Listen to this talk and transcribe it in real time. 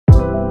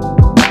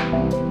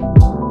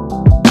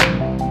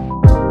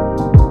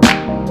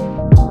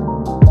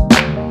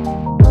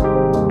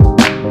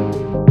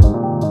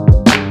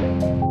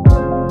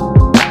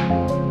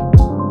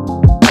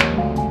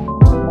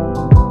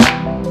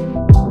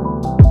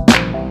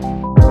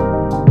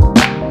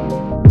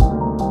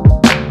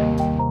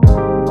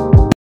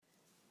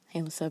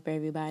What's up,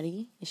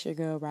 everybody? It's your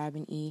girl,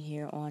 Robin E.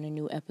 here on a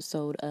new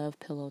episode of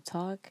Pillow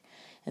Talk.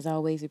 As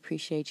always,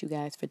 appreciate you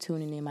guys for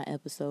tuning in my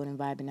episode and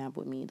vibing out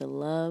with me. The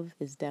love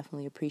is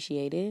definitely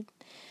appreciated.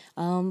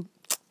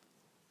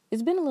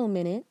 It's been a little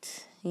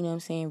minute, you know what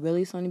I'm saying?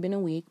 Really, it's only been a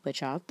week, but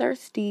y'all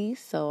thirsty,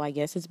 so I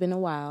guess it's been a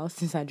while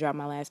since I dropped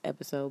my last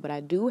episode. But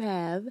I do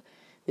have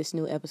this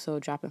new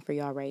episode dropping for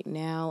y'all right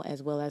now,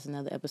 as well as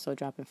another episode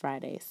dropping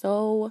Friday.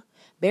 So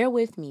bear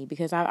with me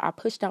because I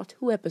pushed out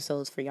 2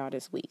 episodes for y'all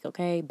this week,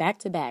 okay? Back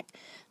to back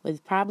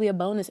with probably a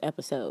bonus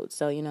episode.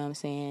 So, you know what I'm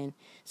saying?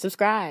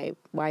 Subscribe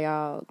while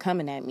y'all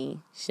coming at me.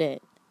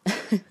 Shit.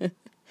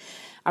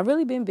 I've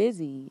really been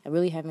busy. I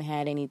really haven't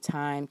had any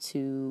time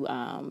to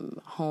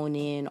hone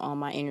in on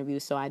my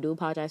interviews, so I do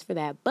apologize for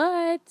that.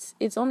 But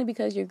it's only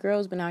because your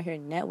girl's been out here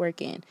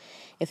networking.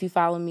 If you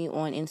follow me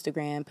on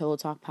Instagram, Pillow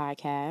Talk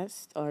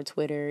Podcast, or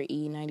Twitter,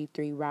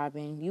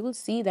 E93Robin, you will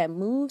see that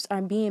moves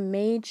are being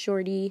made,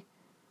 shorty.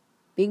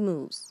 Big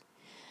moves.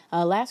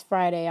 Last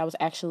Friday, I was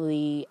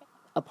actually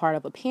a part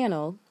of a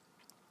panel.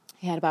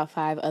 I had about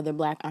 5 other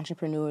Black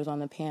entrepreneurs on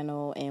the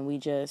panel, and we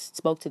just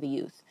spoke to the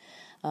youth.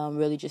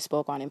 Really just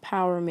spoke on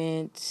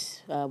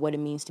empowerment, what it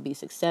means to be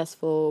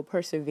successful,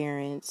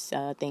 perseverance,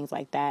 things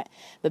like that.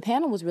 The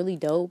panel was really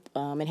dope.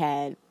 It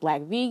had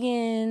Black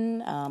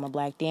vegan, a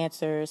Black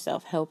dancer,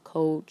 self-help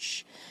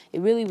coach.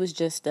 It really was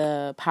just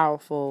a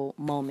powerful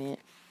moment.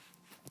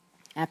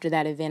 After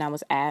that event, I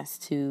was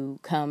asked to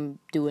come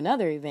do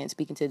another event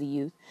speaking to the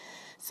youth.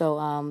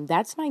 So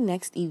that's my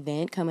next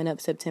event coming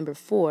up September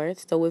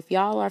 4th. So if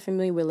y'all are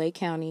familiar with Lake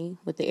County,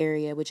 with the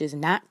area, which is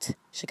not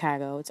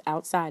Chicago, it's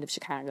outside of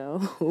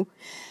Chicago,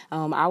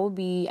 I will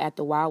be at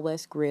the Wild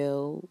West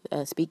Grill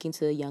speaking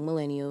to young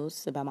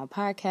millennials about my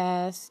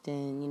podcast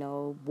and, you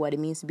know, what it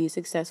means to be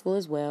successful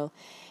as well.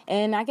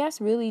 And I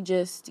guess really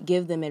just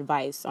give them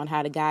advice on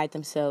how to guide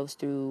themselves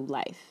through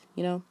life,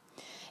 you know.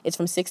 It's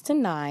from 6 to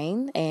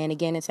 9, and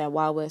again, it's at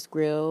Wild West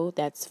Grill.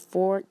 That's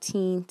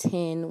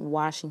 1410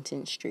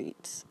 Washington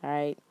Street, all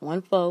right?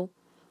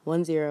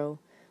 1410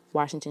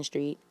 Washington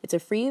Street. It's a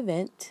free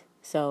event,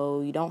 so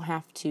you don't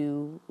have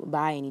to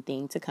buy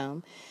anything to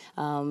come.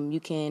 You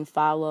can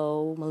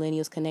follow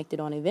Millennials Connected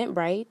on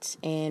Eventbrite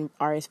and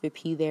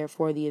RSVP there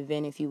for the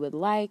event if you would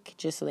like,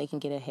 just so they can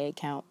get a head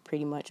count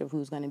pretty much of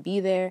who's going to be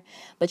there.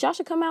 But y'all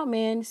should come out,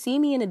 man. See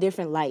me in a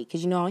different light,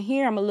 because, you know,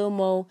 here I'm a little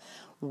more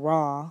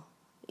raw.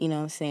 You know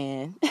what I'm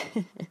saying?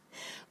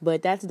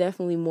 But that's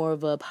definitely more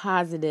of a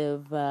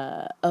positive,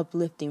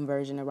 uplifting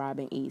version of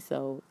Robin E.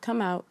 So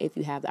come out if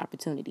you have the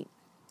opportunity.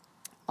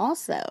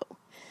 Also,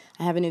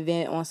 I have an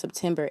event on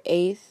September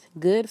 8th.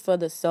 Good for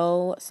the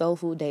Soul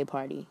Food Day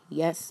Party.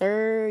 Yes,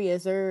 sir.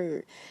 Yes,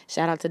 sir.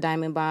 Shout out to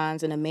Diamond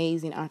Bonds, an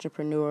amazing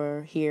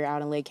entrepreneur here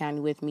out in Lake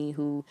County with me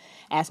who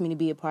asked me to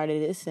be a part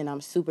of this, and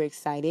I'm super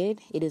excited.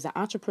 It is an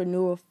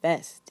entrepreneurial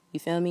fest. You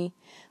feel me?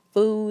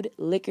 Food,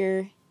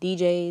 liquor,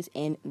 DJs,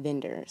 and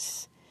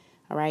vendors.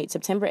 All right,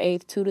 September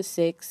 8th, 2 to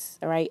 6.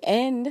 All right,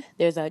 and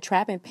there's a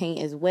trap and paint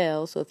as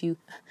well. So if you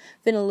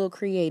feeling a little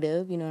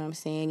creative, you know what I'm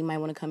saying, you might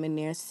want to come in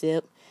there,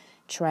 sip,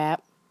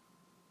 trap,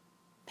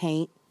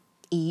 paint,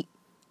 eat,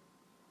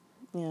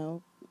 you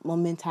know,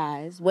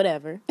 momentize,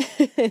 whatever.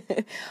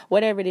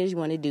 Whatever it is you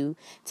want to do.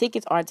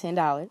 Tickets are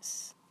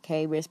 $10.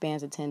 Okay,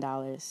 wristbands are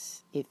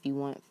 $10. If you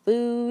want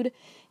food,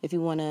 if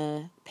you want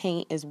to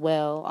paint as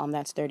well,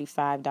 that's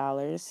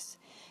 $35.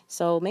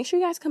 So make sure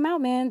you guys come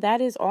out, man.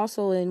 That is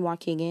also in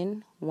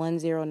Waukegan,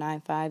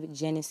 1095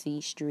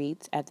 Genesee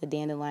Street at the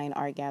Dandelion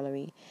Art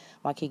Gallery,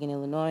 Waukegan,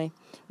 Illinois.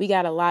 We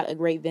got a lot of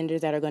great vendors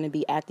that are going to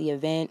be at the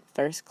event.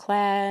 First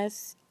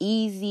Class,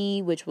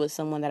 Easy, which was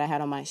someone that I had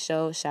on my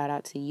show. Shout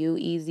out to you,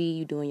 Easy.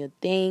 You doing your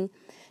thing.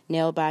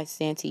 Nailed by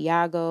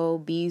Santiago,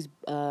 Bees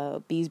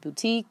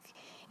Boutique.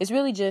 It's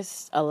really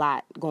just a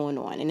lot going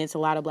on, and it's a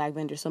lot of Black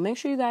vendors. So make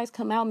sure you guys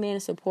come out, man,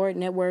 and support,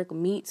 network,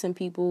 meet some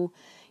people,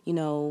 you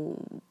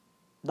know,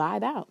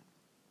 vibe out.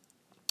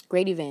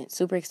 Great event.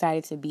 Super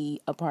excited to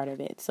be a part of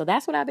it. So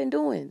that's what I've been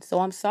doing. So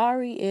I'm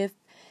sorry if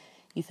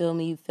you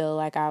feel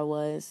like I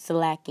was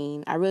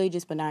slacking. I really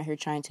just been out here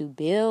trying to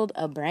build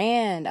a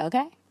brand,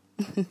 okay?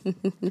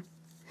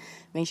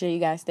 Make sure you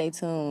guys stay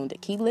tuned.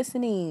 Keep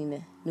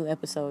listening. New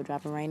episode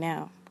dropping right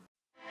now.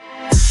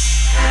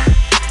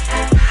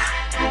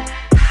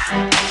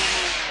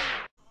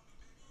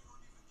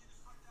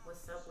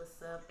 What's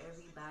up,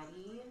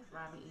 everybody?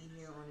 Robbie E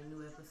here on a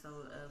new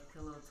episode of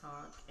Pillow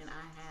Talk, and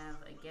I have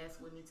a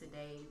guest with me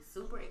today.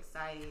 Super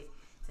excited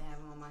to have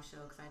him on my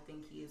show because I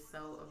think he is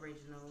so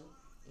original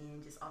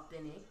and just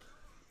authentic.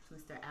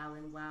 Mr.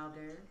 Alan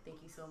Wilder,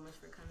 thank you so much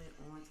for coming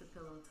on to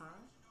Pillow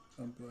Talk.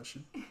 I'm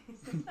blushing.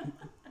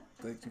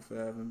 Thank you for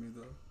having me,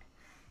 though.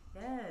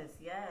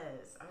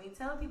 Yes. I mean,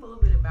 tell people a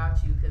little bit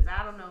about you, because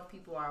I don't know if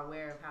people are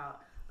aware of how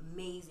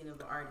amazing of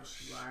an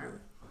artist you are. Sure.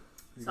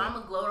 So I'm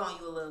going to gloat on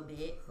you a little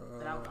bit,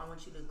 but I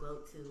want you to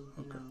gloat too,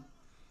 you know.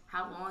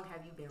 How long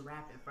have you been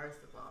rapping, first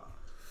of all?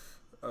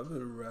 I've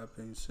been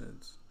rapping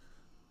since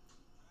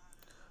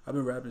 8. I've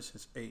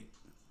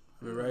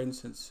been writing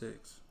since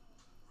 6.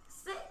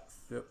 6?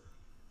 Yep.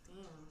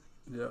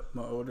 Damn. Yep.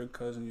 My older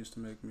cousin used to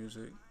make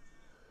music.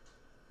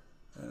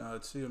 And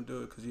I'd see him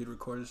do it because he'd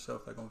record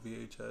himself like on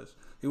VHS.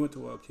 He went to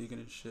Waukegan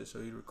and shit,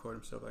 so he'd record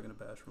himself like in the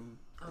bathroom,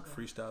 like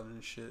freestyling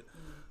and shit,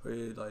 or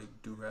he'd like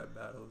do rap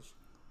battles.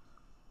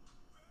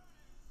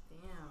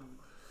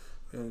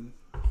 Damn. And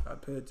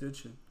I'd pay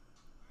attention.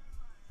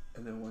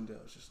 And then one day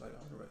I was just like, I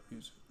want to rap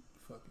music.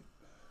 Fuck it.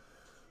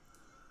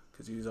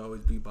 Because he was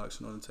always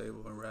beatboxing on the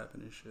table and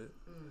rapping and shit.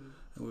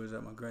 And we was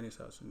at my granny's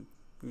house, and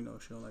you know,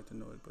 she don't like to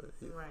know it, but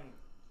it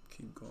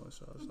keep going.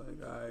 So I was like,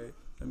 all right,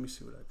 let me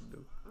see what I can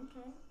do.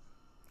 Okay.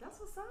 That's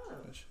what's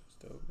up. That shit's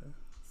dope, man.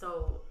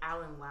 So,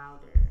 Alan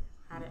Wilder,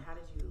 how did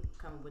you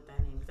come up with that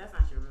name? Because that's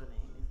not your real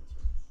name, is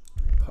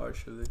it?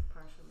 Partially.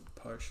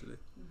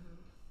 Mm-hmm.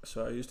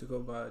 So I used to go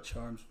by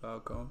Charms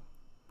Falcone.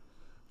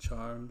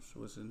 Charms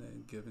was the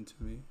name given to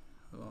me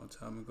a long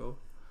time ago.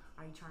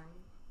 Are you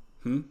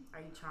charming?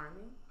 Are you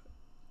charming?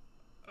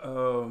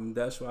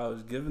 That's why I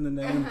was given the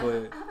name,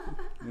 but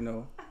you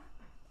know,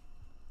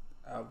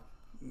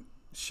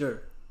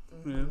 sure.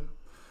 Mm-hmm. Yeah.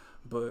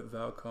 But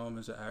Valcom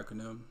is an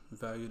acronym,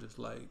 valued as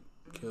like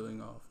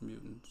killing off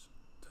mutants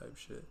type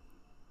shit.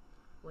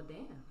 Well,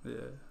 damn.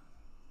 Yeah,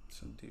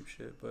 some deep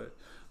shit. But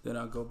then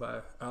I go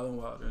by Alan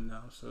Wilder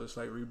now, so it's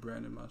like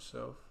rebranding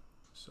myself.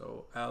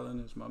 So Alan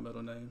is my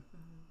middle name.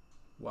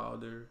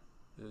 Wilder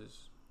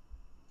is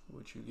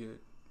what you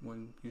get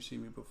when you see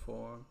me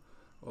perform,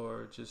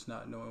 or just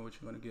not knowing what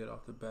you're going to get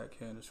off the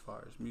backhand as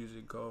far as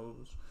music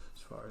goes,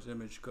 as far as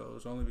image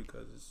goes, only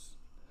because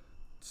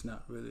it's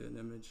not really an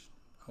image.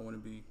 I want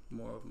to be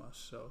more of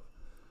myself.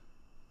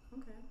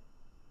 Okay.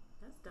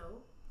 That's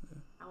dope. Yeah.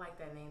 I like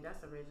that name.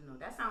 That's original.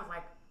 That sounds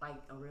like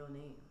a real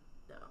name,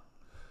 though.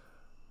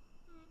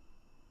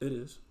 It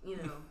is. You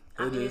know,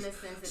 I mean, in a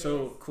sense it is.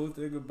 So, cool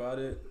thing about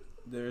it,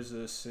 there's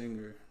a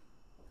singer,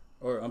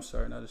 or I'm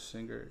sorry, not a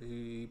singer.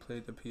 He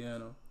played the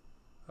piano,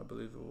 I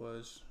believe it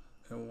was,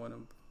 in one of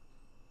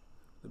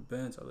the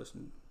bands I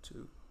listened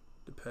to,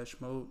 Depeche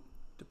Mode,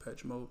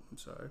 I'm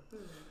sorry.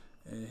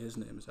 And his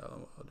name is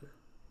Alan Wilder.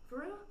 For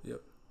real?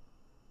 Yep.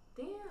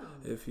 Damn.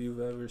 If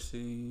you've ever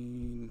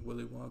seen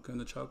Willy Wonka and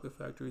the Chocolate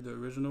Factory, the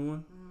original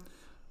one,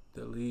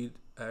 the lead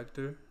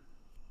actor,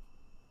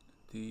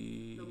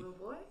 the little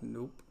boy?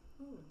 Nope.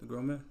 The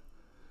grown man.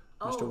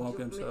 Mr. Wonka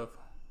himself.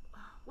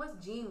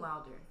 What's Gene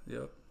Wilder?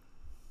 Yep.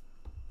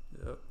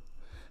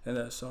 And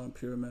that song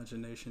Pure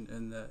Imagination,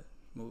 in that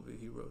movie,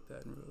 he wrote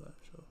that in real life.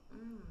 So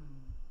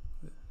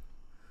yeah.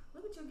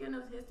 Look at you getting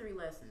those history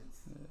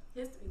lessons.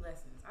 Yeah. History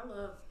lessons. I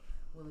love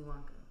Willy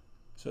Wonka.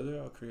 So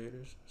they're all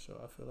creators. So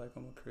I feel like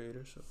I'm a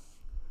creator. So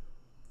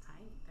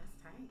tight. That's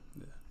tight.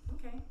 Yeah.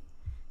 Okay.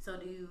 So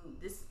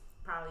this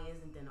probably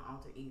isn't an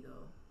alter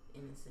ego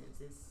in a sense.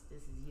 This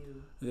is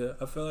you. Yeah,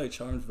 I feel like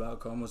Charms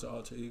Valcom was an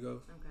alter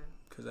ego. Okay.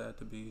 Because I had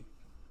to be,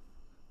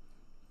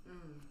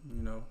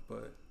 you know,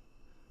 but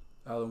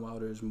Alan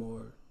Wilder is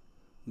more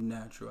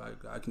natural.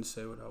 I can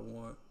say what I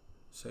want,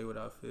 say what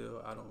I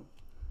feel. I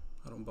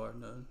don't bar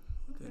none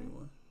with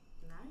anyone.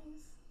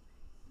 Nice.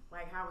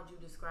 Like, how would you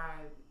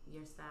describe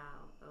your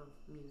style of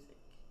music?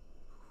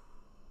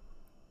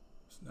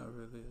 It's not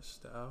really a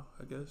style,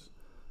 I guess.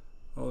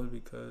 Only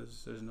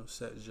because there's no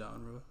set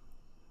genre.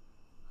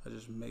 I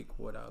just make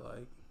what I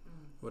like,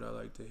 what I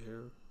like to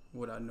hear,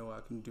 what I know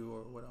I can do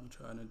or what I'm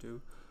trying to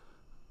do.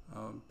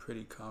 I'm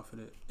pretty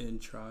confident in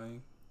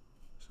trying.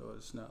 So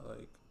it's not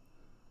like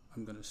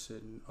I'm going to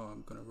sit and,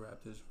 I'm going to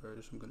rap this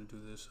verse, I'm going to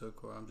do this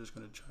hook, or I'm just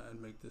going to try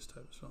and make this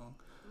type of song.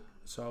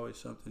 It's always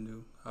something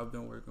new. I've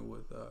been working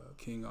with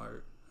King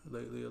Art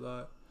lately a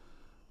lot,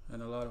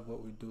 and a lot of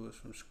what we do is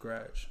from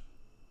scratch.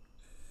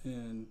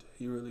 And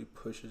he really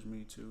pushes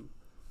me to,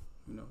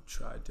 you know,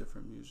 try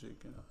different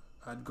music. And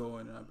I'd go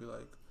in and I'd be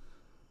like,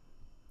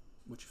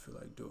 what you feel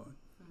like doing?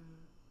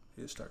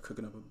 He'd start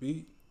cooking up a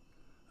beat.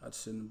 I'd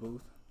sit in the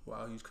booth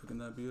while he's cooking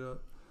that beat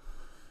up,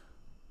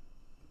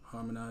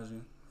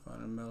 harmonizing,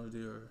 finding a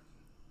melody, or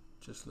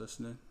just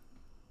listening.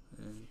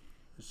 And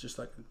it's just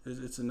like,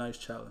 it's a nice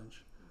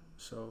challenge.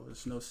 So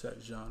it's no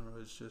set genre,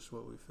 it's just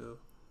what we feel.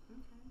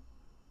 Okay.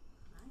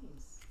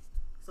 Nice.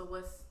 So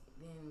what's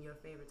then your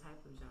favorite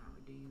type of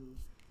genre? Do you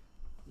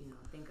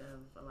think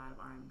of a lot of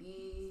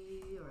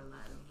R&B or a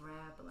lot of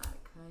rap, a lot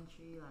of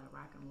country, a lot of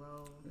rock and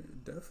roll?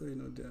 Definitely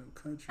no damn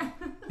country.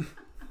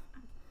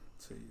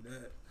 Tell you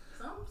that.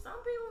 Some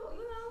people,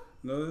 you know.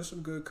 No, there's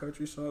some good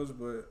country songs,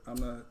 but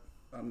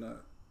I'm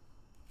not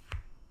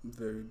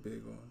very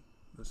big on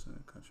listening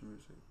to country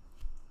music.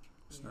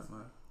 It's not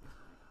my.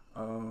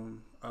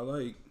 I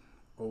like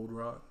old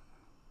rock,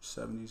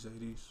 70s,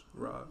 80s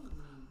rock.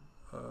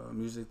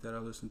 Music that I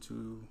listen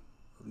to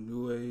of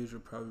new age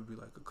would probably be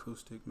like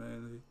acoustic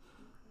mainly,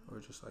 or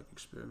just like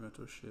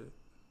experimental shit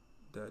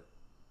that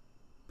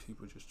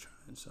people just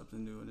trying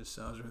something new and it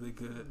sounds really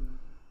good.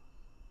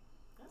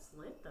 That's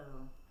lit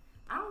though.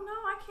 I don't know.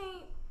 I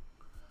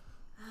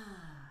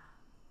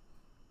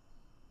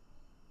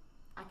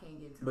can't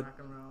get into rock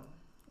and roll.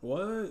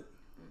 What?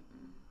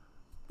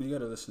 You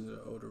gotta listen to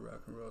the older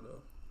rock and roll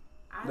though.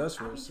 That's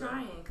what it's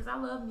trying because I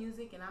love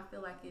music and I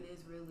feel like it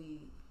is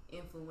really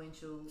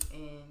influential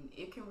and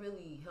it can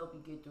really help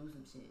you get through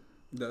some shit.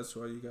 That's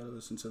why you gotta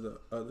listen to the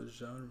other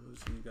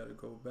genres. And you gotta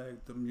go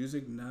back. The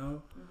music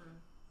now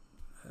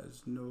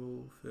has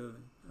no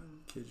feeling.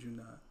 Kid you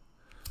not.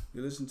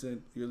 You're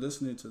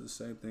listening to the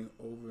same thing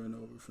over and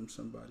over from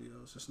somebody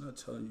else. It's not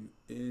telling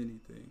you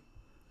anything.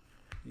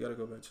 You gotta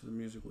go back to the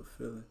music with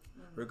feeling,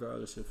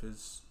 regardless if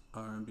it's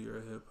R&B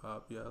or hip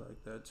hop. Yeah, I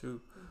like that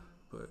too.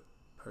 But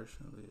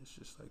personally, it's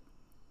just like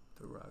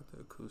the rock,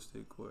 the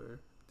acoustic, where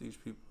these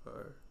people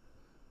are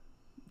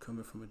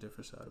coming from a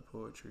different side of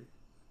poetry.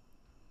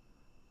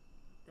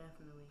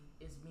 Definitely.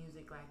 Is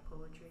music like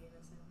poetry in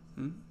a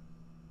sense?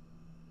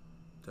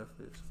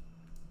 Definitely is.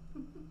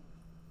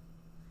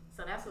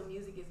 So that's what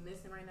music is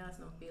missing right now. It's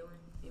no feeling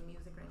in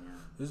music right now.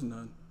 There's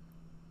none.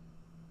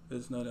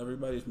 It's not.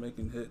 Everybody's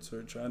making hits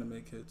or trying to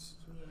make hits,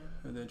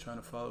 and then trying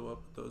to follow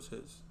up with those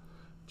hits,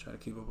 trying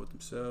to keep up with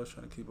themselves,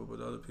 trying to keep up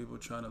with other people,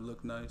 trying to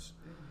look nice.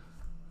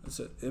 It's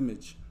an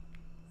image.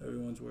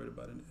 Everyone's worried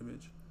about an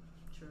image.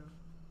 True.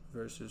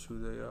 Versus who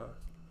they are.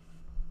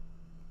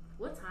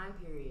 What time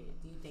period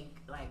do you think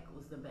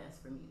was the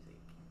best for music?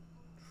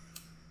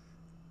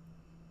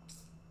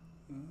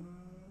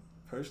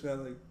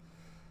 Personally,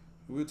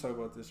 we were talking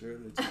about this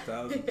earlier.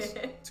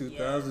 2000s.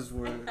 2000s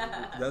were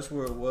that's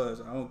where it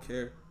was. I don't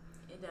care.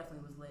 It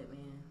definitely was lit,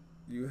 man.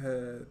 You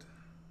had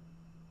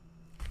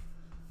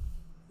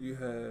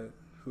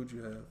who'd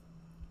you have?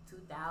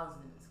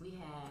 2000s. We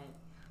had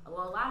a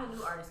lot of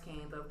new artists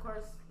came, but of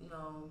course,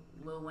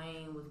 Lil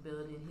Wayne was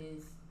building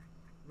his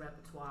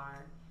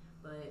repertoire.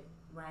 But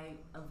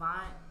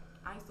Avant,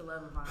 I used to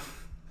love Avant.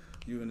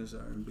 You and his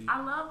R&B.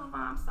 I love Avant.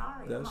 I'm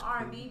sorry, That's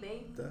I'm an R&B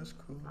baby. That's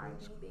cool.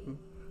 R&B baby. Cool.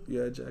 You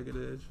had Jagged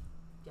Edge.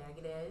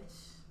 Jagged Edge,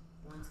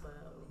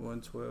 112.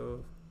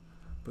 112.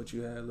 But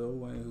you had Lil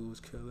Wayne, who was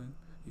killing.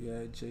 You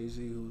had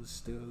Jay-Z, who was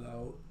still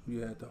out. You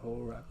had the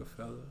whole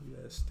Rockefeller. You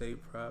had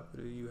State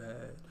Property. You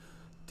had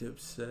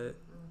Dipset.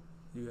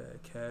 You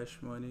had Cash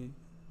Money.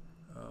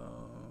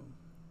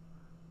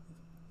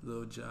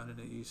 Lil Jon and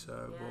the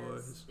Eastside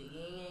Boys. The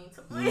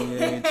Ying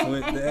Yang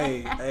Twins.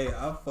 Hey,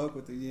 I fuck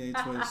with the Ying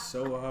Yang Twins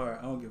so hard.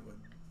 I don't give a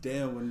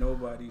damn what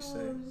nobody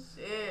say. Oh,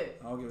 shit.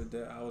 I don't give a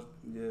damn.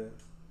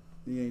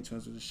 The Ying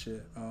Twins was the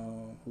shit.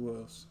 Who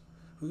else?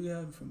 Who you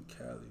have from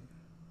Cali?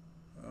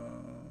 I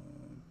don't know.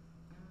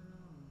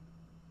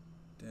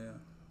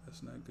 Damn,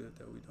 that's not good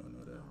that we don't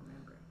know that. I don't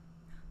remember.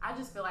 I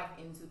just feel like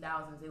in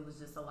 2000s it was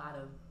just a lot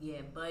of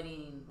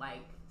budding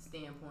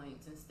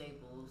standpoints and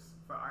staples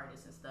for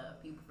artists and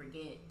stuff. People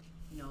forget,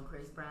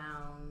 Chris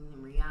Brown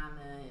and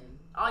Rihanna and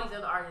all these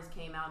other artists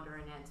came out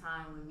during that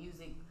time when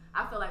music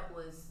I feel like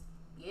was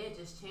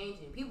just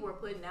changing. People were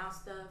putting out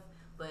stuff,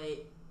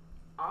 but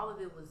all of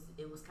it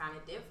was kind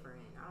of different.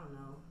 I don't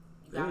know.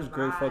 It was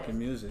great fucking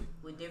music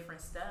with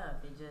different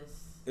stuff.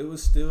 It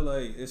was still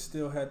it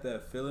still had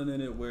that feeling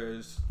in it where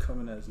it's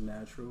coming as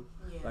natural.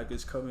 Yeah.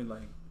 It's coming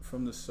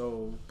from the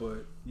soul,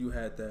 but you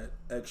had that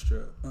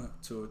extra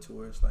to it to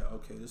where it's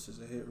okay, this is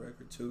a hit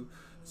record too.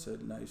 It's a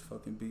nice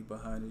fucking beat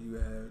behind it. You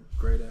had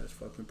great ass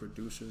fucking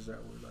producers that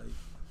were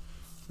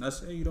not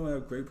saying you don't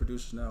have great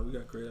producers now. We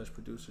got great ass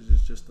producers.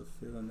 It's just the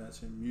feeling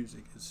that's in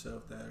music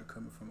itself that are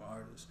coming from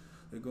artists.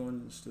 They're going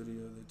in the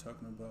studio, they're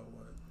talking about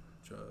what?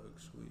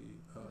 Drugs, weed,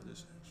 all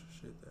this extra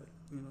shit that,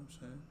 you know what I'm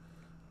saying?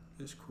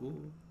 It's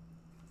cool.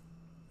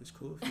 It's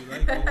cool if you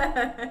like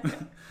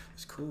it.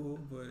 It's cool,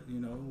 but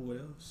what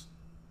else?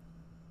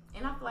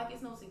 And I feel like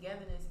it's no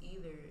togetherness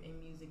either in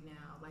music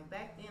now.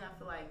 Back then, I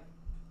feel like,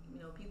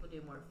 people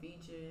did more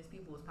features.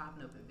 People was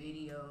popping up in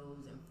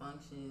videos and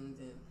functions,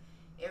 and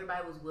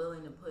everybody was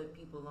willing to put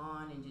people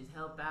on and just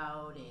help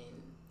out.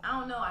 And I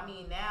don't know. I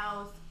mean,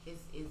 now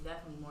it's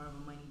definitely more of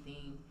a money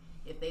thing.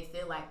 If they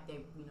feel like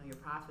you're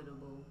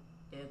profitable,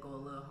 they'll go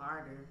a little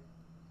harder.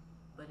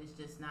 But it's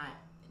just not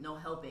no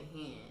helping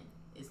hand.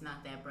 It's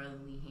not that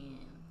brotherly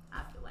hand.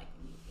 I feel like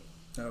in music.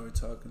 Are we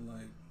talking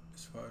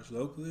as far as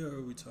locally, or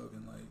are we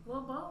talking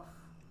Well,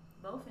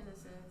 both in a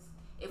sense.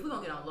 If we're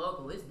gonna get on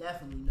local, it's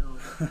definitely no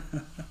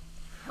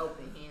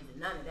helping hands and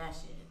none of that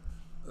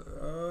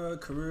shit.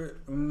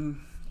 Career in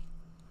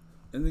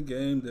the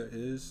game there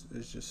is.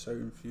 It's just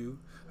certain few.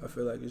 I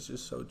feel like it's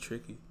just so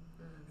tricky,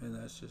 and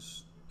that's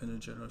just in a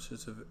general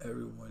sense of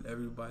everyone.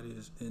 Everybody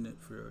is in it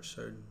for a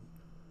certain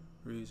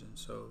reason,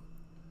 so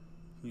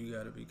you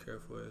got to be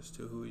careful as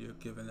to who you're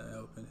giving that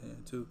helping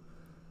hand to.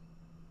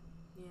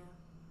 Yeah.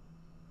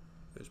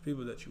 There's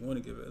people that you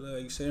want to give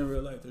it, say in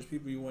real life, there's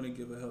people you want to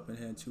give a helping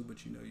hand to,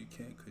 but you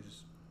can't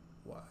because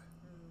why?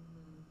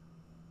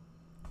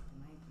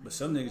 But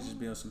some niggas just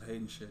be on some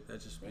hating shit.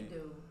 That just they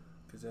do.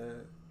 Because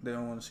they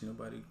don't want to see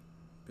nobody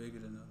bigger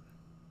than them.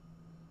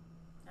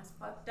 That's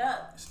fucked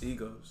up. It's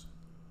egos.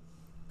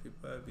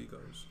 People have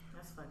egos.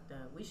 That's fucked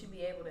up. We should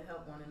be able to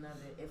help one another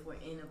if we're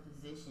in a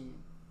position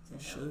to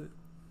help. Should,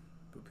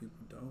 but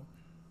people don't.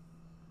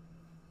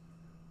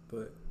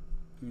 But,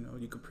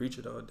 you could preach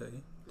it all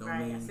day.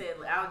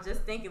 I was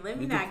just thinking, let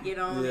me not get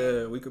on it.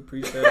 Yeah, we could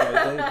preach that all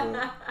day,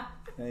 but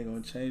it ain't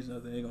going to change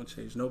nothing. It ain't going to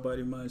change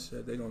nobody's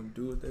mindset. They're going to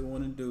do what they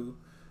want to do.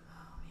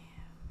 Oh,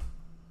 man.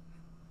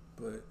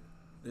 But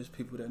there's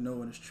people that know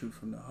when it's true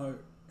from the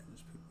heart, and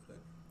there's people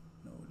that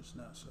know when it's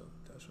not. So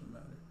that's what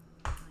matters.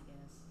 I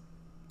guess.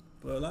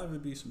 But a lot of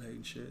it be some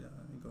hating shit.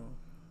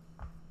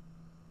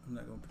 I'm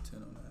not gonna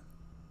pretend on that.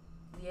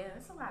 Yeah,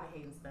 it's a lot of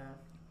hating stuff.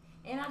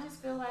 And I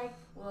just feel like,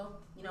 well,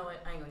 you know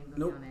what? I ain't gonna even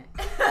Nope. get on that.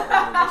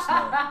 That's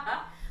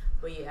not.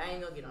 But yeah, I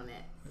ain't gonna get on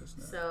that. That's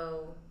not.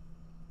 So,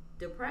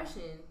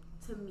 Depression,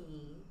 to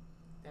me,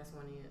 that's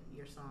one of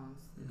your songs.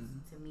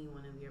 It's, to me,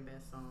 one of your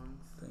best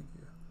songs. Thank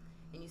you.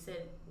 And you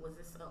said, was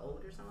this an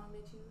older song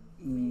that you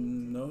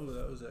made? No,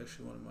 that was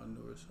actually one of my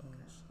newer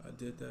songs. Okay. I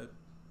did that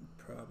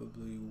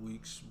probably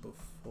weeks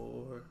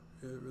before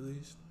it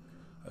released.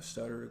 I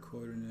started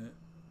recording it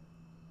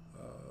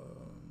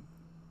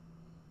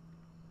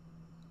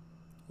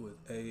with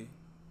A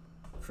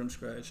from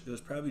scratch. It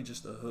was probably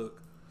just a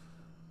hook,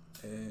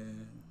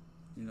 and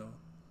you know,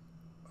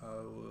 I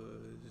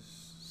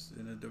was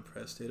in a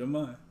depressed state of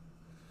mind,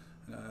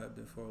 and I have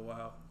been for a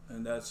while.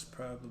 And that's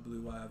probably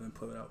why I haven't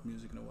put out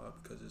music in a while,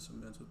 because it's a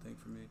mental thing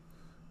for me.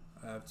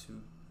 I have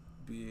to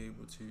be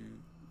able to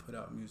put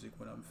out music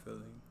when I'm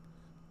feeling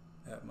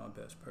at my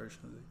best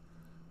personally.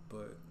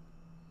 But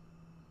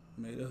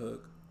made a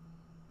hook,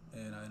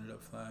 and I ended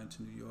up flying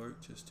to New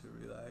York just to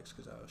relax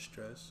because I was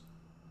stressed.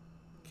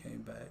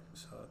 Came back,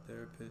 saw a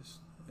therapist,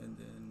 and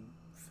then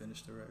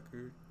finished the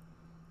record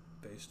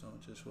based on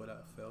just what I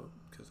felt,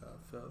 because I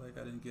felt like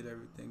I didn't get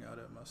everything out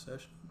of my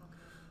session.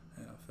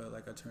 And I felt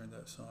like I turned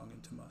that song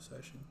into my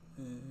session.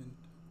 And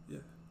yeah.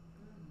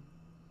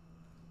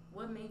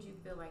 What made you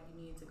feel like you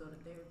needed to go to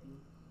therapy?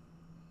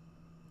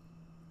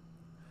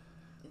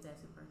 Is that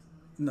too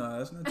personal? No,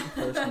 that's not too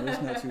personal.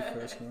 It's not too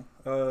personal.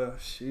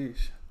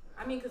 Sheesh.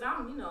 I mean, because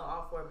I'm,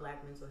 all for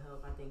Black mental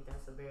health. I think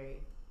that's a very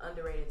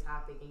underrated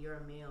topic, and you're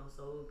a male,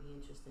 so it would be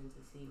interesting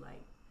to see,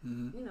 like,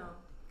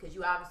 because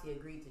you obviously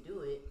agreed to do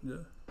it.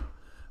 Yeah.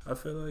 I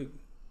feel like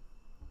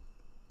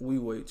we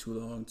wait too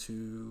long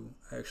to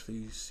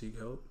actually seek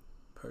help,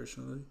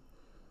 personally.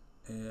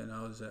 And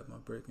I was at my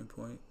breaking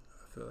point.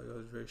 I feel like I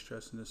was very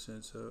stressed in the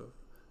sense of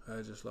I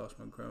had just lost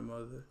my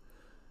grandmother.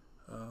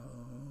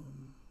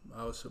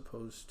 I was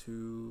supposed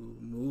to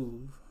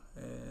move,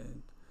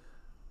 and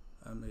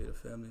I made a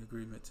family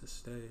agreement to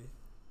stay.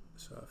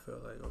 So I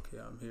felt like, okay,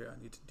 I'm here.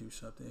 I need to do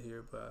something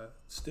here. But I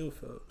still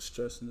felt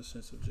stressed in the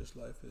sense of just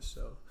life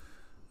itself.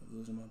 Of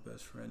losing my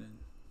best friend and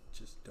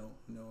just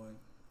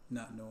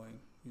not knowing,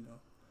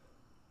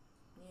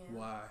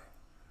 why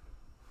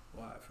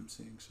from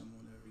seeing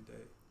someone every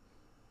day.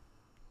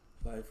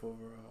 Life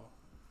overall.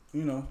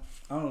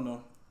 I don't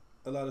know.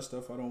 A lot of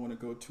stuff I don't want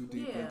to go too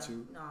deep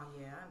into. No,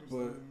 yeah, I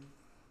understand.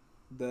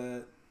 But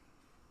that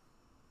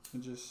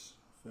and just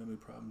family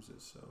problems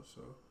itself.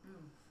 So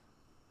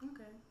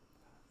okay.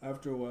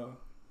 After a while,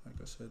 like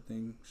I said,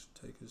 things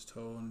take its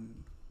toll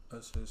on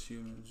us as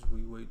humans.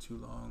 We wait too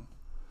long,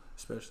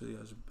 especially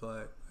as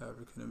Black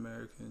African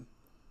American.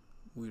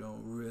 We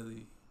don't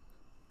really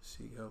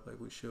seek help like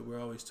we should. We're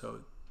always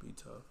told, be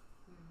tough,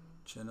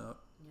 chin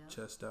up,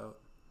 chest out,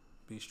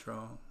 be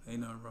strong, ain't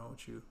nothing wrong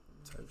with you,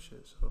 type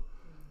shit. So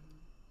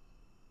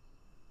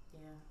yeah,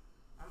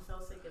 I'm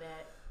so sick of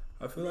that.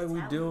 I feel like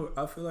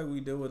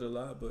we deal with a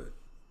lot, but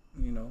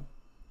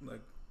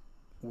like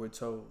we're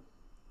told,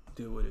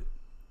 deal with it,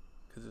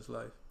 because it's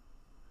life.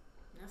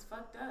 That's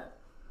fucked up.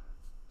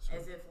 So,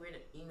 as if we're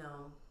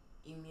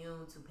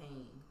immune to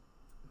pain.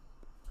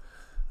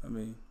 I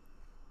mean,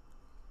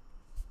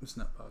 it's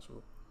not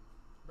possible.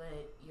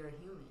 But you're a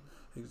human.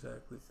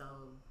 Exactly. So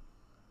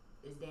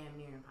it's damn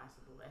near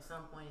impossible. At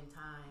some point in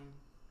time,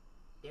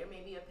 there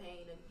may be a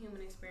pain, a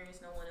human experience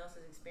no one else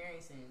is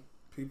experiencing.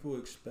 People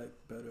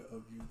expect better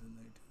of you than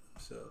they do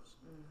themselves.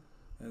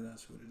 And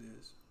that's what it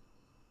is.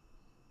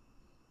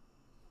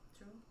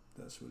 True.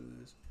 That's what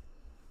it is.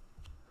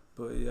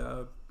 But yeah,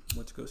 I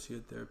went to go see a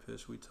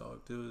therapist. We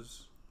talked. It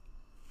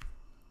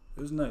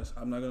was nice.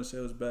 I'm not going to say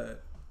it was bad.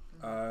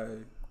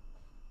 I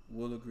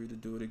will agree to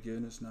do it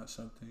again. It's not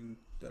something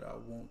that I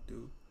won't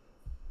do.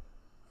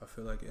 I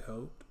feel like it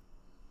helped.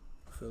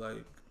 I feel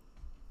like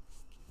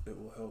it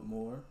will help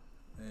more.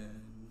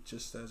 And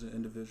just as an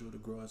individual, to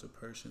grow as a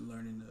person,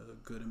 learning the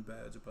good and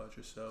bads about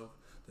yourself,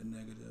 the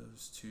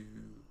negatives, to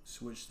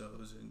switch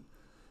those and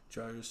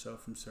draw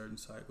yourself from certain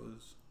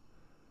cycles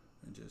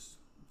and just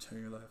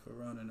turn your life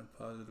around in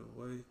a positive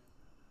way.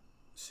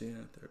 Seeing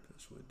a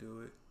therapist would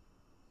do it.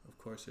 Of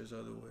course, there's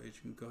other ways.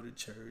 You can go to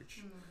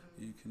church.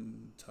 You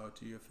can talk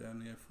to your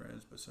family and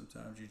friends, but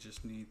sometimes you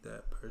just need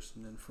that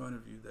person in front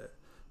of you that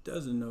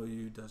doesn't know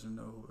you, doesn't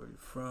know where you're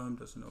from,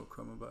 doesn't know a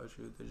crumb about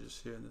you. They're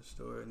just hearing the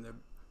story and they're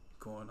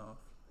going off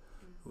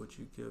what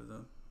you give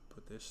them,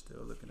 but they're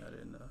still looking at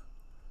it in a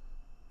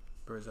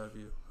bird's eye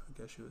view,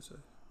 I guess you would say,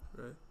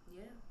 right?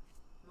 Yeah,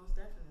 most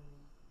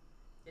definitely.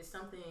 There's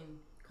something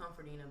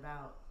comforting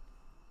about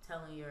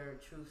telling your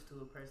truth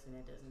to a person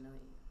that doesn't know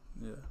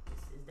you. Yeah.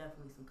 It's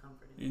definitely some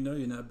comfort in it.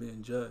 You're not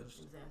being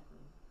judged. Exactly.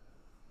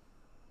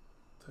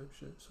 Type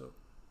shit. So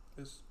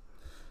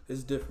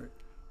it's different.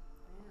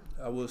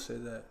 Yeah. I will say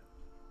that.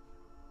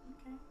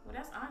 Okay. Well,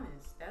 that's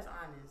honest.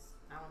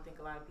 I don't think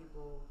a lot of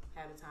people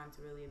have the time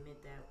to really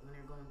admit that when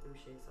they're going through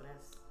shit. So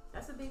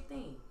that's a big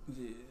thing.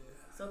 Yeah.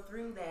 So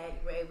through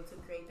that, you were able to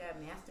create that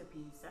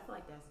masterpiece. I feel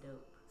like that's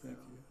dope. Thank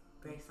you.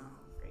 Great song.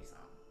 Great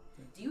song.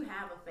 Thank Do you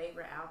have a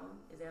favorite album?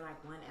 Is there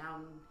like one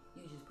album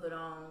you just put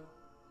on,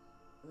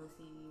 one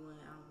CD, one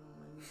album,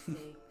 one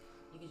mixtape,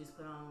 you can just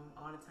put on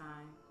all the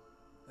time?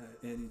 At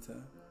any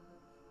time.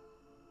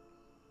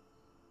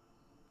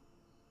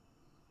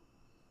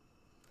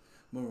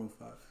 Maroon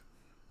 5.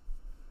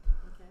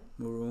 Okay.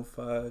 Maroon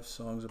 5,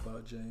 Songs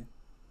About Jane.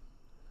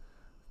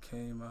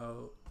 Came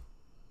out.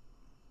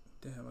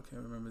 Damn, I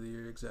can't remember the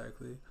year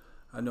exactly.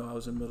 I know I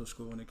was in middle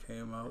school when it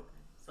came out.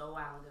 So a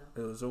while ago.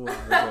 It was a while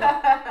ago.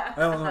 I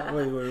don't know.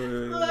 Wait.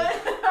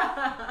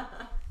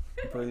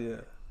 But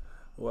yeah,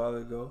 a while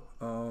ago.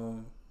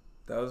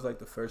 That was like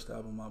the first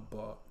album I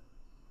bought,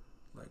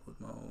 like with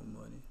my own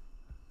money,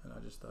 and I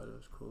just thought it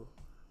was cool.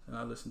 And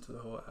I listened to the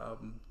whole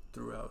album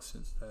throughout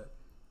since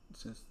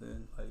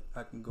then. Like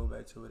I can go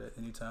back to it at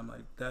any time.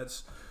 Like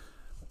that's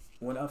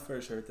when I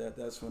first heard that.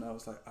 That's when I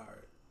was like, all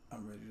right,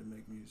 I'm ready to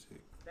make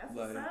music. That's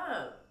like, what's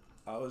up.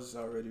 I was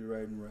already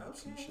writing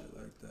raps and shit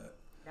like that.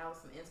 That was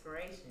some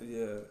inspiration.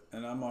 Yeah,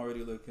 and I'm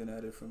already looking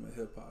at it from a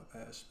hip hop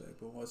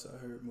aspect. But once I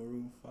heard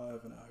Maroon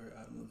 5 and I heard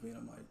Adam Levine,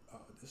 I'm like, oh,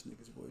 this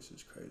nigga's voice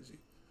is crazy.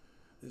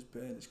 This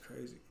band is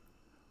crazy.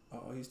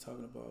 Oh, he's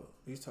talking about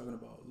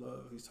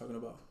love. He's talking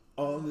about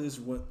all this.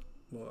 Go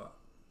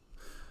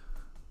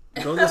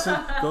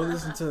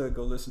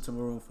listen to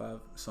Maroon 5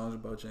 Songs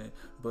About Jane.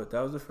 But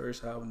that was the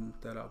first album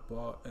that I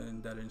bought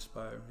and that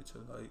inspired me to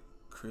like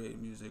create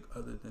music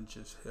other than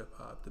just hip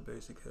hop, the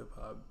basic hip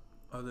hop.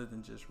 Other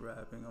than just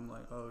rapping, I'm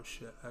like, oh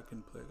shit, I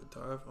can play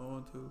guitar if I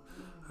want to.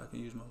 I can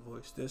use my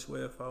voice this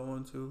way if I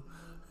want to.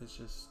 It's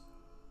just,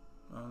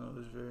 I don't know,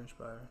 it's very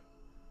inspiring.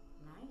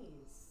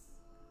 Nice.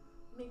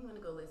 Make me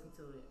want to go listen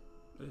to it.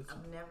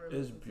 I've never listened to it.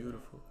 It's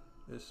beautiful.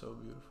 It's so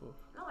beautiful.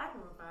 I like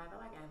Maroon 5. I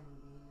like Adam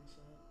Levine and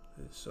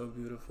shit. It's so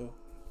beautiful.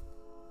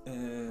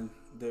 And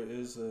there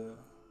is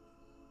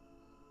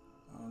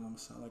I don't know, I'm gonna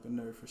sound like a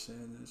nerd for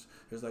saying this.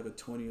 There's like a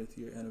 20th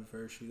year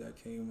anniversary that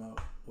came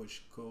out,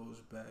 which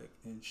goes back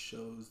and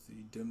shows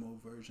the demo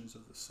versions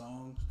of the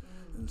songs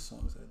and the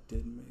songs that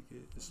didn't make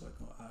it. It's like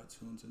on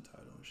iTunes and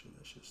Tidal and shit.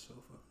 That shit's so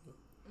fucking good.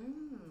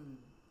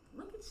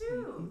 Look at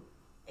you.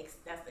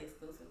 That's the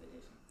exclusive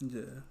edition.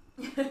 Yeah.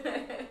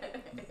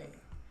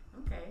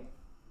 Okay.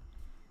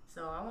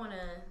 So I want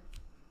to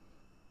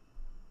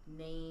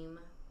name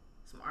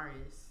some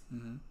artists,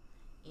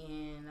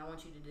 and I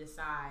want you to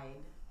decide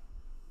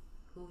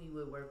who you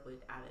would work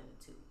with out of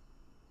the two.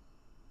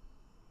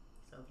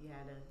 So if you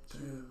had to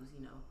choose,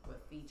 what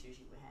features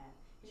you would have.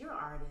 Because you're an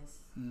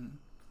artist.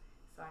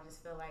 So I just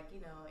feel like,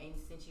 and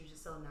since you're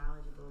just so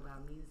knowledgeable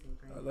about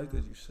music, right? I like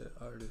that you said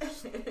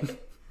artist.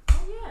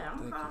 Oh, yeah. I'm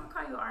going to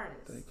call you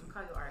artist. Thank you. I'm going to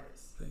call you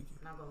artist. Thank you.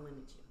 I'm not going to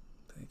limit you.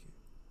 Thank you.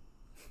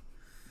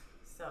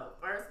 So,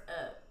 first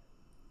up.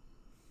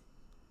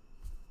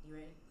 You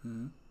ready?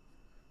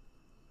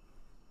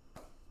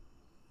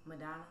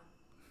 Madonna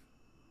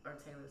or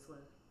Taylor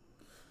Swift?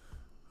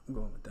 I'm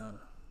going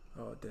Madonna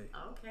all day.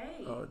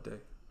 Okay. All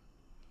day.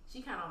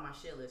 She kind of on my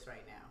shit list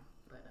right now,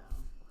 but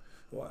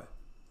why?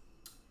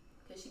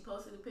 Because she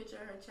posted a picture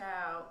of her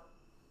child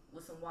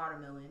with some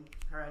watermelon,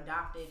 her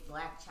adopted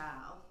black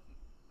child,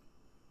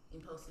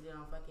 and posted it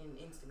on fucking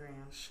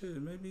Instagram.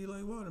 Shit, maybe you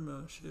like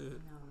watermelon. Shit.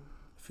 No.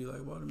 If you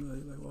like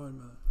watermelon, you like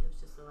watermelon. It was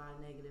just a lot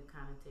of negative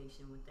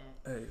connotation with that.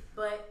 Hey.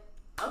 But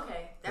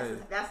okay,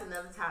 that's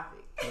another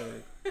topic.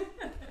 Hey.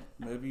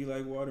 Maybe you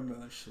like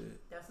watermelon.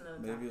 Shit. That's another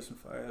Maybe topic. it's some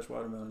fire ass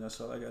watermelon. That's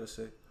all I gotta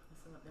say.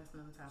 That's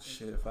another topic.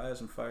 Shit, if I had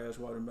some fire ass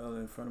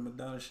watermelon in front of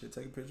Madonna, shit,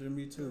 take a picture of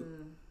me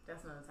too.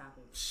 That's another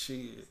topic.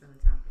 Shit. That's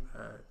another topic.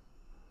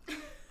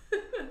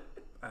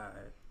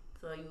 Alright.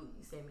 So you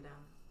say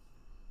Madonna?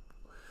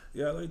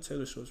 Yeah, I like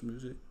Taylor Swift's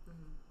music.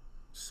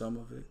 Some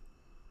of it,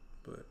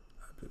 but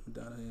I pick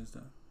Madonna hands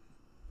down.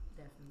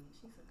 Definitely,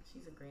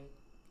 she's a great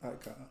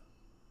icon.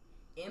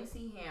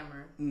 MC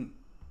Hammer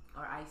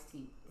or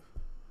Ice-T?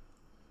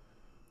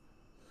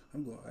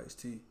 I'm going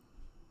Ice-T.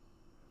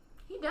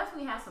 He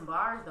definitely had some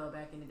bars though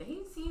back in the day.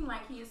 He seemed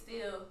like he is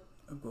still.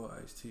 I'm going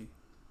Ice-T.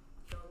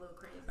 Go a little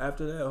crazy.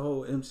 After that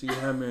whole MC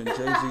Hammer and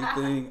Jay-Z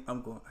thing,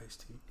 I'm going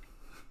Ice-T.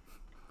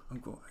 I'm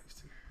going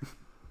Ice-T.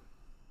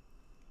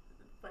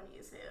 Funny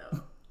as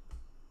hell.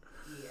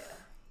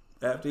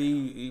 Yeah. After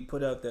he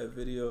put out that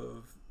video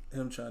of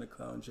him trying to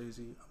clown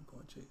Jay-Z, I'm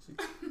going Jay-Z.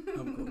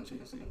 I'm going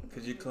Jay-Z.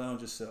 Because you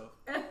clowned yourself.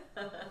 You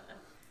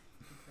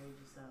played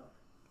yourself.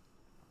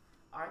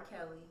 R.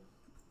 Kelly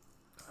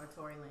or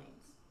Tory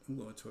Lanez? I'm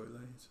going Tory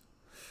Lanez.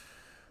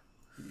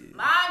 Yeah.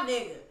 My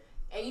nigga.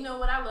 And you know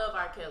what? I love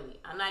R. Kelly.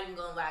 I'm not even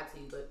going to lie to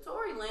you. But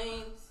Tory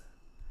Lanez.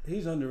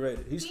 He's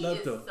underrated. He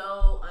slept on. He is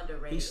so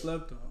underrated. He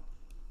slept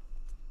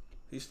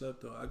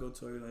on. I go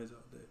Tory Lanez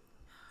all day.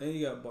 And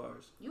he got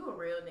bars. You a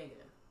real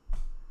nigga.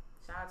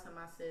 Shout out to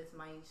my sis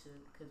Maisha,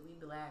 because we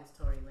blast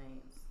Tory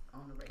Lanez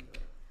on the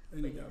regular.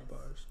 And he got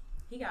bars.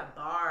 He got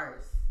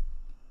bars.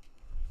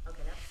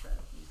 Okay, that's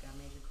you got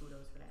major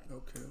kudos for that.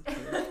 Okay.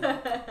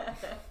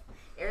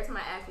 Every time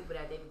I ask people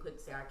that, they be quick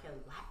to say R.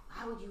 Kelly.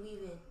 Why would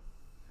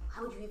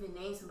you even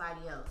name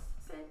somebody else?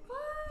 said,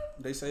 what?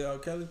 They say R.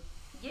 Kelly?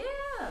 Yeah.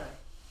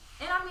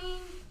 And I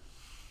mean,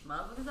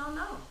 motherfuckers don't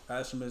know.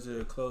 Ask them, is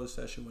there a closed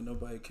session when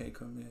nobody can't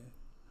come in?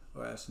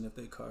 Or ask them if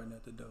they carding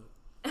at the door.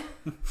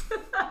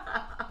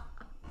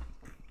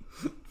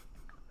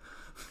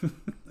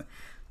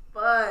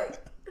 Fuck.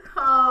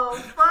 Oh,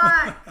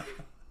 fuck.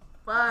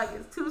 Fuck,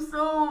 it's too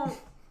soon.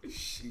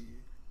 Shit.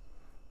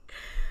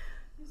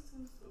 It's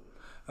too soon.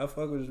 I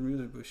fuck with his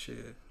music, but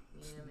shit.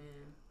 Yeah,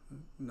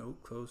 man.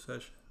 Nope, closed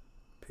session.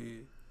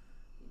 Period.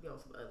 You be on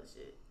some other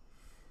shit.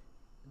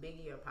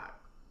 Biggie or Pac?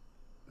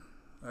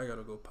 I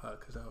gotta go Pac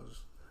because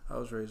I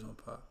was raised on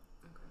Pac.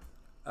 Okay.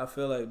 I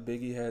feel like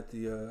Biggie had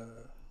the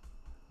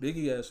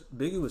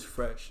Biggie was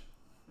fresh.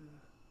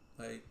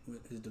 Like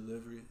with his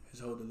delivery, his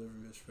whole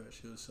delivery was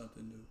fresh. It was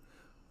something new.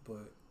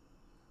 But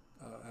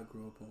I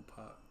grew up on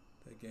Pac,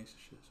 that gangster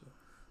shit. So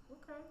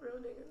Okay, real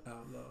nigga.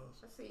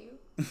 Outlaws. I see you.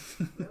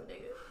 Real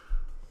nigga.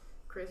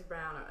 Chris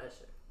Brown or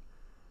Usher?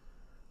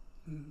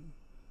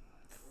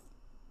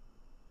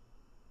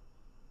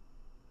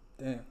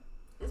 Damn.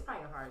 It's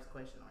probably the hardest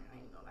question on here. I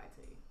ain't gonna lie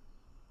to you.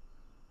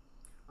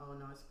 Oh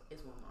no,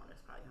 it's one more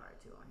that's probably hard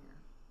too on here.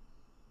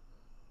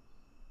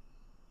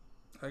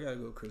 I gotta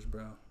go Chris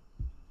Brown.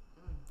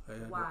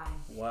 Why?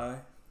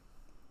 Why?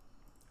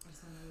 What's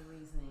some of the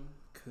reasoning?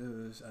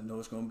 Cause I know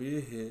it's gonna be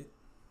a hit,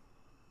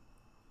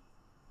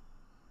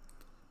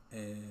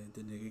 and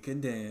the nigga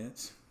can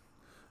dance,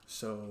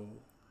 so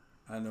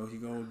I know he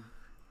gonna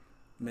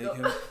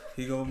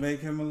make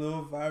him a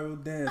little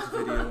viral dance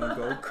video and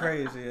go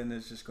crazy, and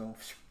it's just gonna.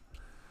 It's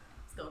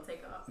gonna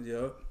take off.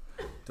 Yep.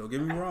 Don't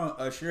get me wrong.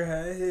 Usher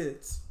had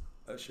hits.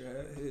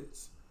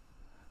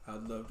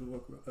 I'd love to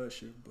work with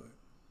Usher, but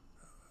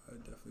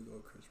I'd definitely go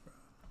with Chris Brown.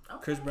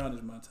 Okay. Chris Brown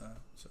is my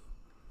time. So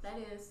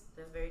That's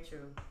very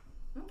true.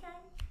 Okay.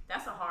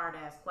 That's a hard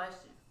ass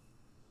question.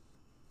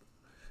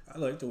 I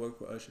like to work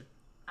with Usher.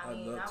 I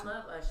love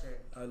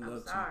Usher.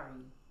 I'm sorry.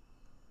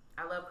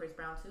 I love Chris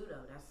Brown too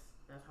though.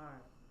 That's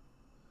hard.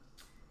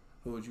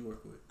 Who would you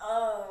work with?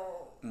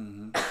 Oh.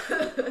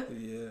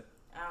 Yeah.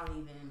 I don't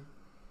even.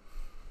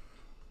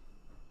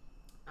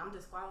 I'm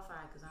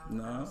disqualified because I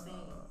don't sing.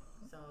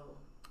 So.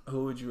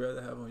 Who would you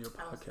rather have on your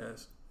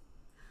podcast?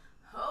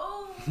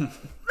 Oh. That's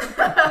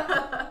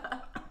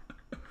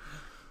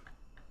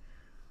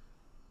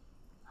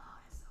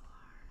so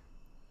hard.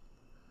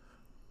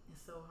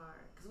 It's so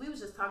hard. Because we was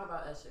just talking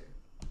about Usher.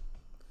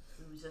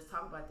 We was just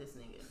talking about this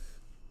nigga.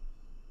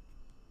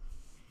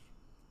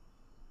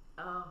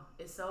 Oh,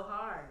 it's so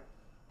hard.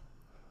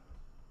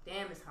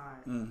 Damn, it's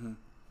hard. Mm-hmm.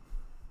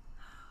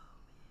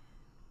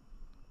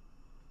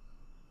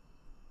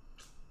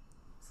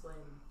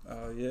 Sweating.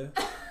 Oh, yeah?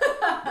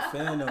 The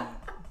fan on.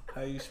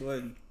 How you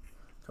sweating?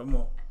 Come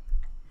on.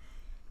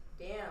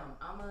 Damn,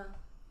 I'm gonna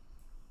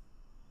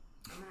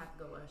have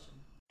to go Usher.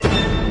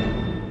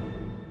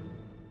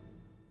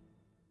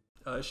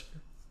 Usher?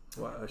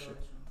 Why Usher?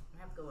 I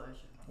have to go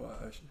Usher. Why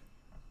Usher?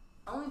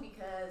 Only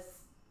because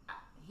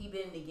he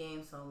been in the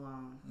game so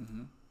long.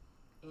 Mm-hmm.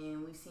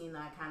 And we've seen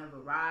like kind of a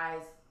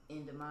rise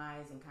and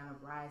demise and kind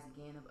of rise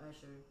again of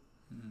Usher.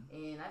 Mm-hmm.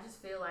 And I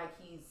just feel like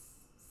he's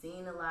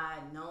seen a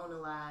lot, known a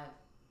lot.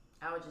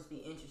 I would just be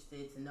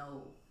interested to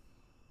know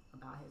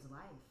about his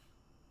life.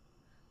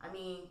 I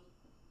mean,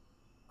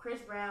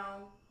 Chris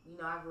Brown,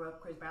 I grew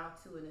up Chris Brown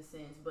too in a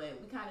sense, but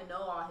we kind of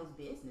know all his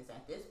business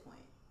at this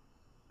point.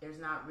 There's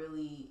not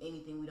really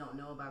anything we don't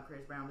know about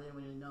Chris Brown. We don't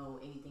really know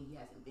anything he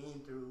hasn't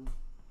been through.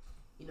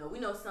 We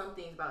know some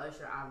things about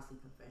Usher, obviously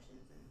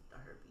confessions and the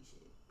herpes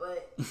shit.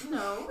 But, it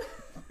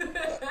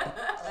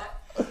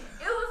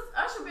was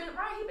Usher been,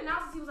 right? He been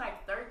out since he was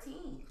like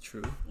 13.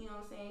 True. You know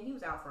what I'm saying? He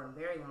was out for a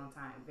very long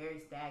time, very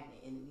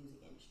stagnant in the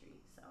music industry.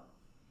 So,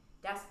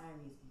 that's my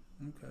reason.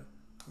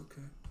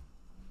 Okay.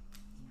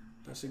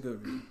 That's a good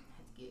reason. I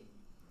had to get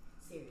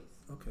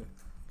serious. Okay.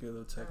 Get a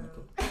little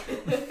technical.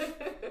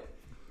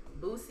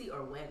 Boosie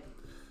or Webby?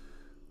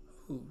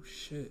 Oh,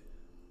 shit.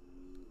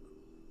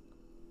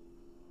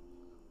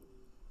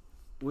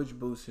 Which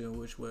Boosie and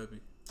which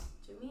Webby?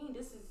 Jameen,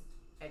 this is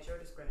at your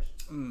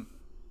discretion.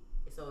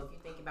 So if you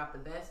think about the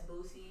best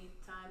Boosie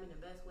time and the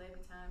best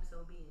Webby time,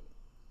 so be it.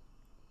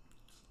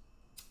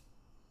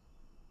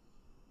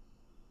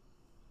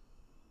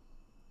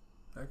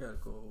 I gotta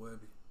go with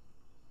Webby.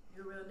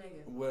 You're a real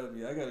nigga.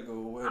 Webby, I gotta go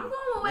with Webby. I'm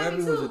going with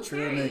Webby too. Was a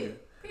trill nigga.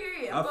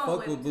 Period. I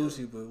fuck with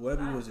Boosie, but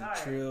Webby was a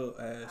trill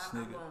ass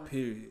I'm nigga.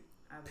 going,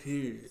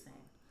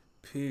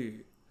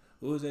 Period.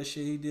 What was that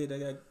shit he did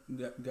that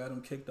got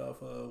him kicked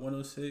off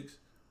 106?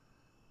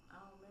 I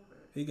don't remember.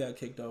 He got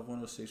kicked off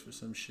 106 for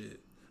some shit.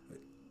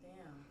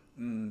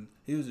 Damn.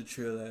 He was a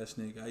trill ass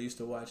nigga. I used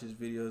to watch his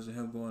videos of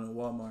him going to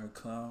Walmart and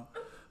clown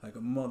like a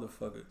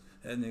motherfucker.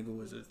 That nigga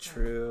was a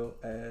trill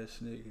ass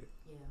nigga.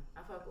 Yeah,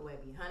 I fuck with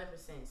Webby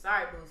 100%.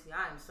 Sorry, Boosie.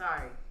 I am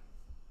sorry.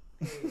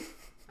 Period.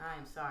 I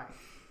am sorry.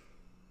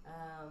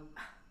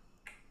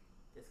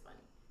 This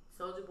funny.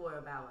 Soulja Boy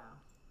or Bow Wow?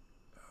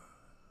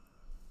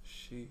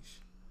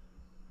 Sheesh.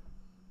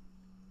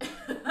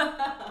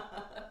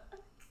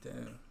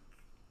 Damn.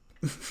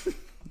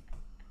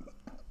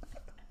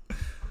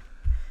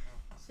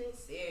 Shit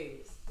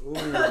serious. Ooh.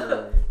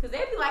 Cause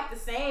they be like the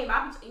same.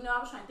 I was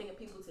trying to think of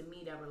people to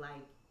me that were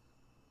like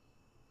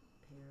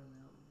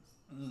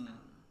parallels.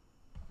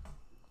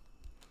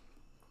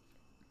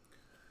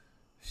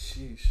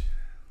 Sheesh.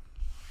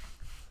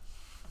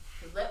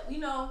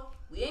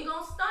 We ain't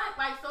gonna stunt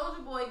like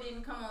Soulja Boy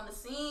didn't come on the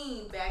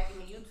scene back in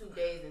the YouTube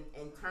days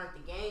and turned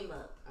the game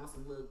up on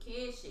some little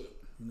kid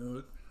shit. You know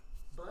it.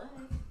 But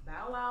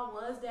Bow Wow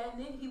was that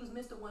nigga. He was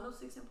Mr.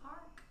 106 in Park.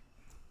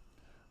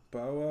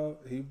 Bow Wow,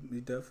 he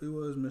definitely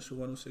was Mr.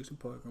 106 in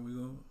Park, and we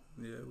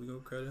gonna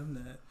credit him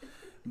that.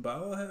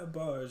 Bow Wow had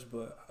bars,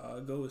 but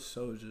I'll go with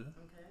Soulja.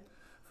 Okay.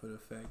 For the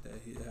fact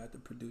that he had to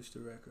produce the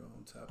record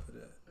on top of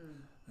that.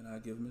 And I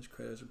give him his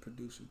credit as a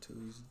producer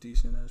too. He's a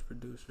decent ass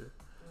producer.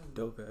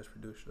 Dope ass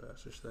producer, I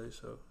should say.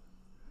 So,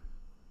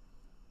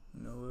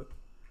 you know what?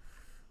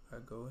 I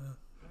go with him.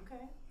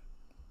 Okay.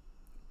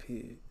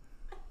 Pig.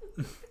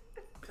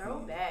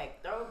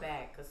 Throwback.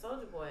 Cause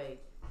Soulja Boy,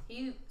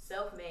 he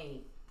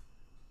self-made.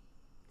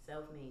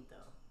 Self-made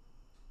though.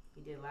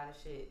 He did a lot of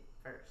shit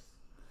first.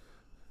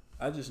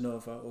 I just know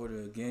if I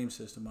order a game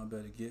system, I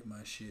better get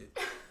my shit.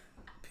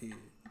 Pig.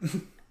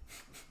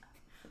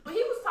 But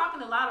he was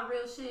talking a lot of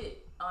real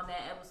shit on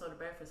that episode of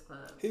Breakfast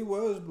Club. He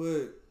was,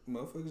 but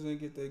motherfuckers didn't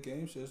get that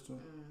game system.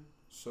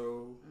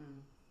 So,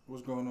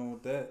 what's going on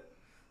with that?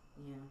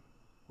 Yeah.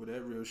 Where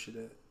that real shit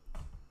at?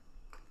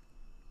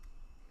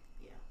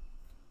 Yeah.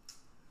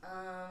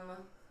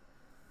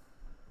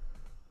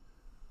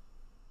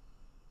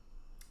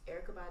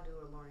 Erykah Badu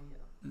or Lauryn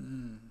Hill?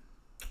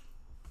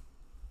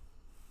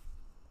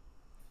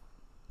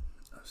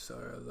 I'm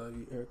sorry, I love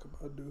you, Erykah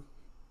Badu.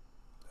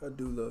 I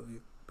do love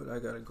you, but I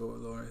gotta go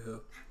with Lauryn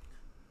Hill.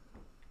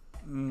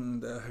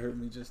 That hurt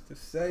me just to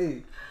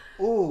say.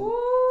 Ooh.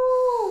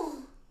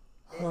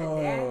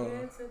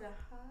 Into the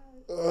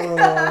heart. Oh,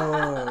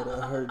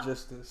 that hurt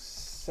just to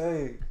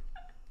say.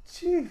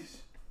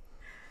 Jeez.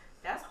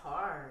 That's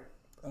hard.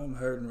 I'm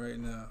hurting right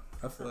now.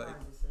 I feel like,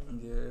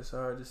 decision. It's a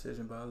hard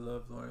decision, but I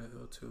love Lauryn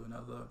Hill too, and I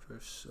loved her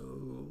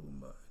so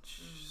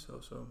much,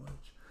 so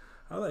much.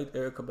 I liked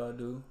Erykah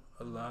Badu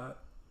a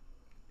lot.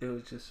 It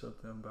was just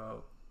something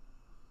about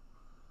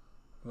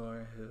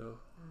Lauryn Hill,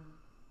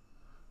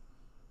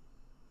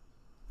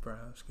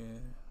 brown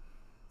skin.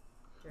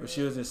 When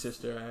she was in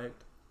Sister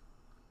Act.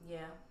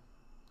 Yeah.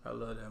 I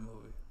love that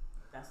movie.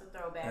 That's a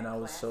throwback. And I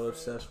was so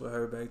classic. obsessed with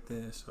her back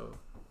then, so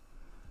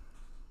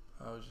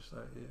I was just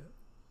like, yeah.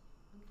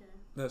 Okay.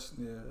 That's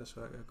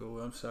what I gotta go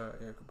with. I'm sorry,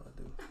 Erykah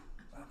Badu.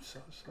 I'm so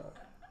sorry.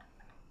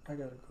 I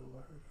gotta go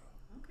with her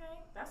though. Okay,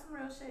 that's some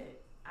real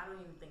shit. I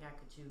don't even think I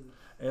could choose.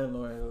 And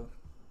Lauryn Hill,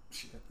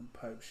 she got them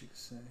pipes she could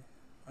sing.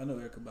 I know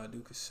Erykah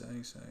Badu could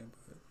sing,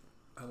 but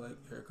I like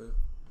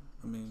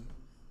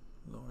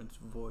Lauren's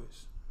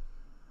voice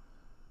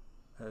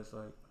has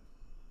like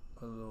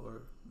a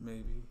lower,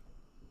 maybe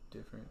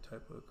different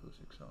type of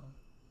acoustic song.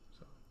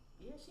 So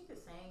yeah, she could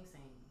sing.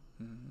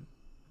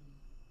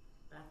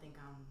 But I think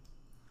I'm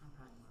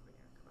probably more of an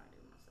Erykah Badu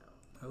myself.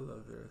 I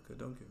love Erykah.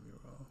 Don't get me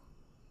wrong.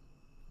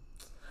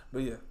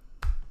 But yeah.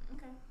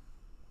 Okay.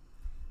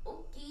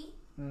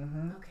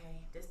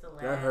 Okay, this the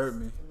last. That hurt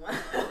me. One.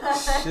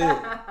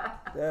 Shit,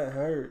 that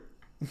hurt.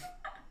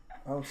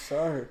 I'm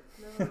sorry.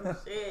 No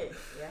shit.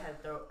 Yeah, I had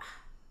to throw.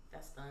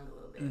 That stung a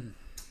little bit.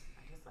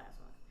 This last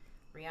one.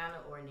 Rihanna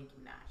or Nicki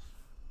Minaj?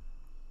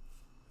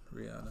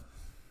 Rihanna.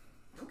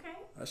 Okay.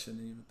 I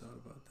shouldn't even thought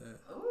about that.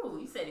 Ooh,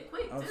 you said it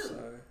quick too. I'm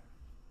sorry.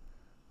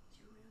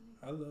 You real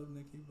nigga? I love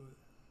Nicki, but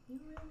You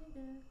real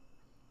nigga?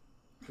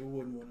 who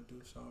wouldn't want to do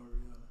a song with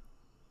Rihanna?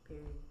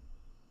 Period.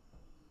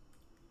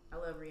 I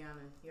love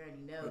Rihanna. You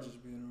already know. I'd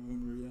just be in a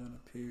room with Rihanna,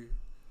 period.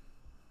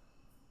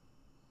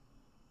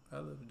 I'd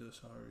love to do a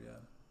song with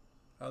Rihanna.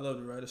 I'd love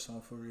to write a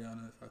song for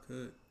Rihanna if I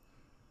could.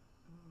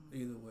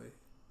 Either way.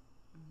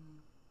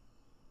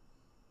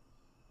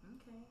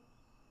 Okay.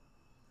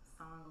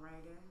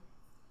 Songwriter.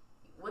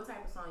 What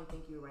type of song you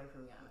think you would write for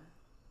Rihanna?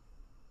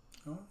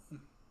 Oh.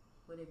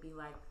 Would it be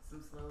like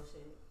some slow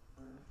shit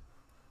or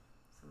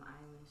some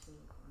island shit?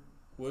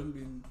 Or? Wouldn't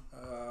be.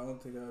 I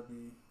don't think I'd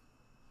be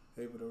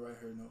able to write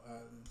her no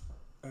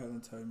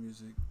island type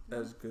music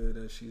as good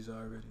as she's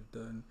already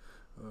done,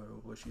 or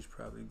what she's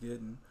probably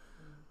getting.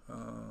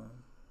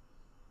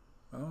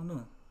 I don't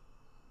know.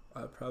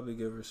 I'd probably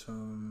give her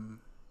some,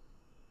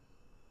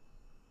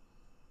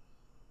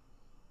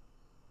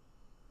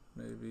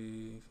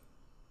 maybe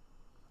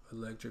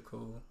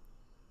electrical,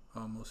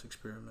 almost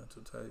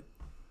experimental type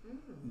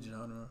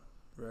genre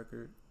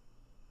record,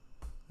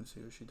 and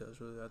see what she does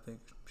with it. I think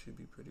she'd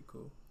be pretty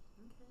cool.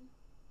 Okay.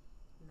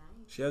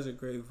 Nice. She has a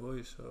great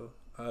voice, so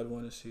I'd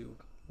want to see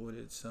what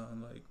it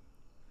sound like.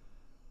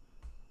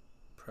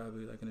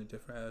 Probably like in a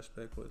different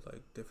aspect with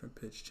like different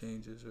pitch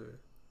changes or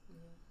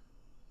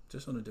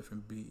just on a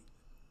different beat,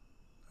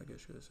 I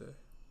guess you would say.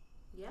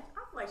 Yeah,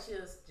 I feel like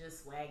she'll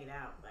just swag it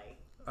out. Like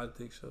I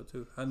think so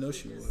too. I know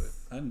she would.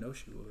 I know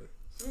she would.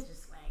 She'll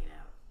just swag it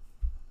out.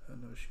 I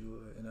know she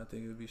would, and I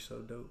think it would be so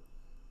dope.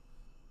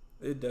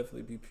 It'd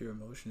definitely be pure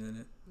emotion in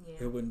it.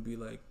 Yeah. It wouldn't be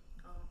like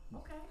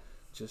okay.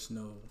 just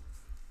no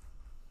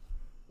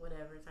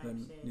whatever type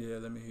shit. Yeah,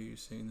 let me hear you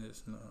sing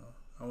this, and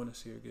I want to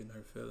see her getting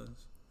her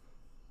feelings.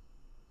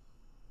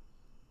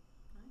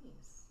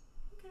 Nice.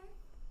 Okay.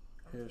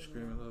 Hear her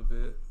scream a little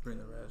bit, bring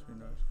the raspberry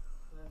notes.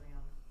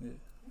 Yeah.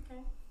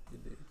 Okay. You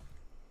did.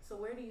 So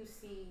where do you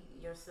see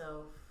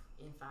yourself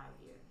in 5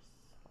 years?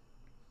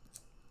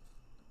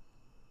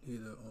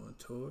 Either on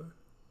tour,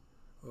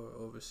 or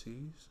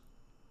overseas,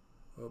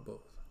 or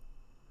both.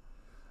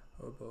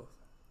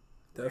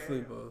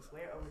 Definitely both.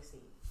 Where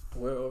overseas?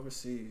 Where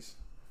overseas?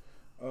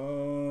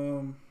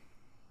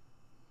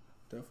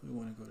 Definitely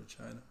want to go to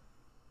China.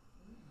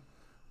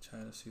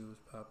 China, see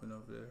what's popping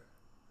over there.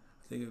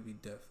 I think it'd be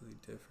definitely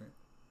different.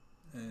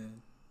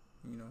 And,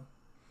 you know,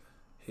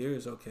 here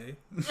is okay.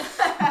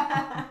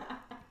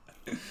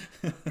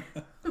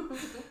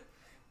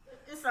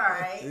 It's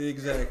alright.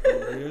 Exactly.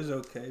 Here's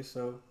okay.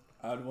 So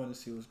I'd want to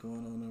see what's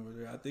going on over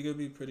there. I think it'd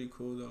be pretty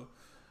cool though,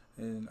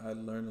 and I'd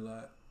learn a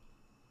lot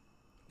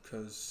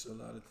because a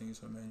lot of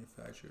things are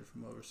manufactured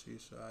from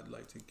overseas. So I'd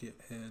like to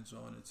get hands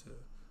on into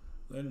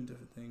learning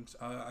different things.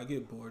 I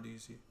get bored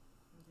easy.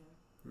 Okay.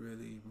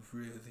 Really,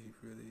 really,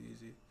 really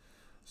easy.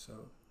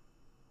 So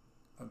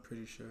I'm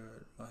pretty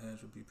sure my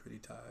hands would be pretty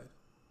tied.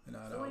 And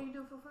So what do you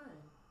do for fun?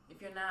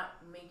 If you're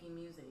not making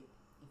music,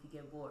 if you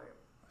get bored,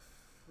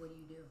 what do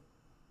you do?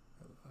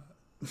 A lot.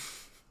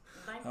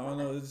 Like I don't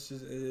know. It's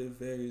just it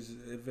varies.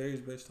 It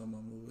varies based on my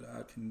mood.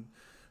 I can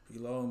be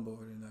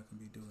longboarding. I can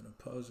be doing a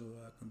puzzle.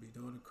 I can be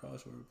doing a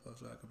crossword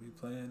puzzle. I could be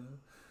playing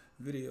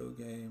a video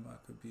game. I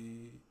could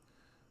be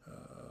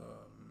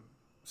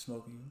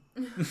smoking.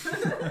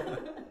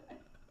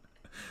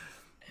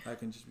 I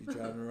can just be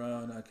driving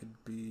around. I could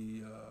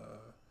be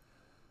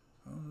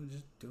I don't know,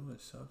 just doing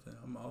something.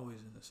 I'm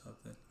always into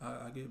something.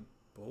 I get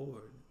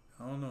bored.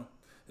 I don't know.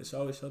 It's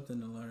always something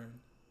to learn.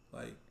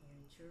 Like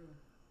very true.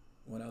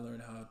 When I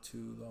learned how to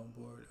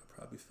longboard, I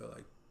probably felt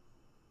like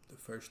the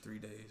first 3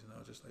 days, and I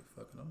was just like,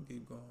 "Fuck it, I'm gonna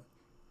keep going."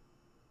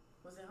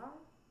 Was it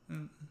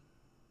hard?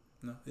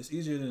 No, it's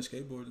easier than a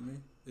skateboard to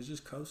me. It's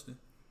just coasting.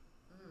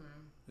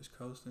 It's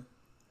coasting.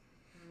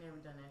 I've never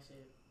done that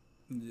shit.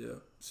 Yeah.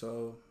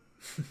 So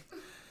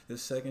the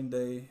second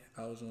day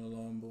I was on a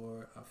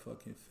longboard, I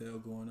fucking fell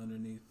going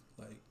underneath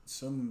like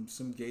some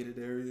gated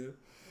area.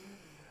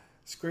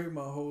 Scraped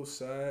my whole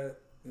side.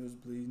 It was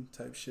bleeding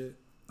type shit.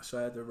 So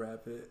I had to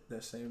wrap it.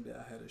 That same day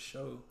I had a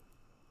show,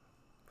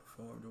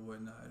 performed or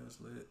whatnot. It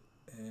was lit,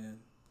 and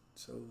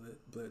so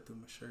lit, bled through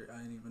my shirt. I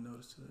didn't even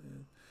notice till the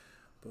end,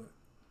 but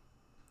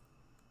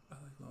I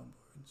like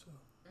longboarding. So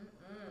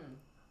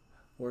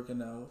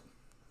working out,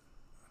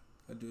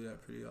 I do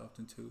that pretty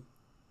often too.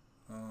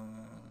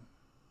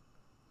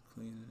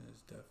 Cleaning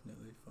is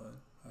definitely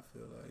fun. I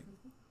feel like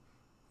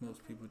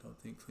most people don't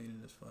think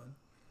cleaning is fun.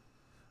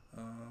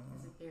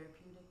 Is it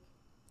therapeutic?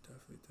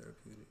 Definitely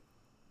therapeutic.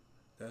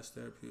 That's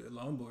therapeutic.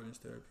 Longboarding is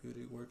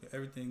therapeutic. Working,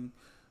 everything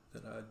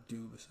that I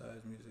do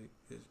besides music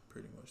is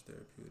pretty much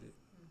therapeutic,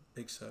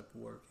 except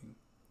working.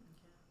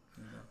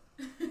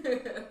 Okay. You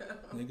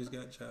know, niggas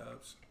got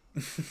jobs.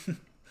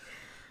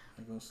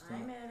 I'm gonna stop. I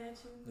ain't mad at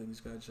you.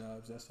 Niggas got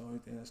jobs. That's the only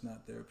thing that's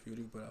not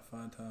therapeutic. But I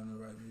find time to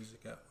write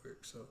music at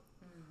work. So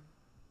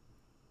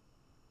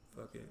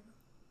fuck it.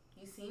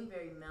 You seem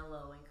very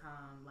mellow and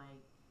calm,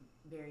 like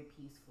very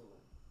peaceful.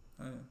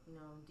 I am. You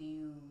know, do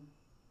you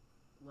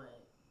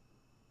what?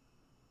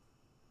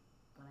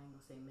 Well, I ain't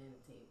gonna say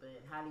meditate,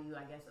 but how do you,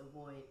 I guess,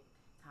 avoid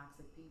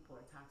toxic people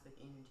or toxic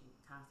energy,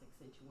 toxic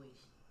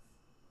situations?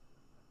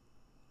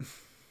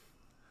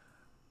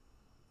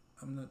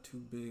 I'm not too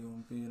big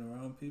on being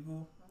around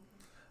people.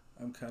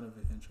 Okay. I'm kind of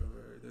an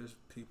introvert. There's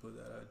people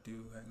that I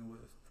do hang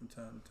with from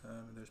time to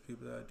time, and there's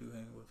people that I do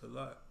hang with a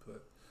lot,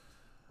 but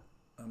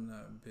I'm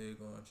not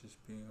big on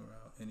just being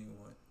around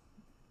anyone.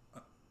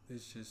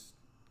 It's just,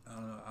 I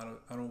don't know.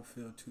 I don't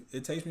feel too.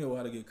 It takes me a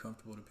while to get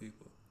comfortable to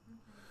people,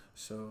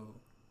 so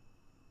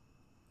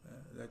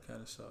that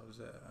kind of solves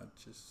that. I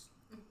just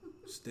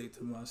stick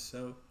to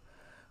myself.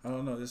 I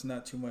don't know. There's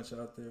not too much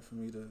out there for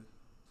me to.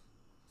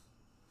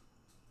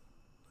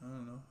 I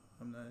don't know.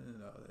 I'm not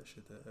into all that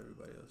shit that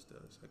everybody else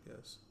does, I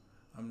guess.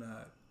 I'm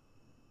not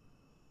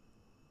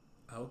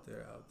out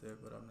there,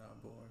 but I'm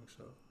not boring,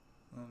 so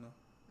I don't know.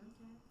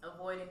 Okay.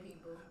 Avoiding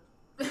people.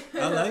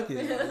 I like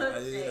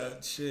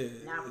it.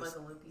 Shit. Not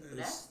fucking with people.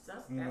 That's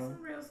some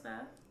real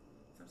stuff.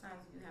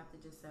 Sometimes you have to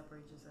just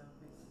separate yourself.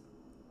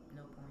 It's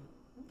no point.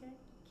 Okay.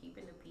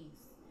 Keeping the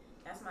peace.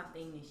 That's my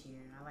thing this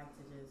year. I like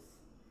to just,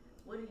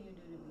 what do you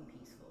do to be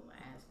peaceful? I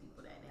ask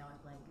people that. They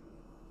always like,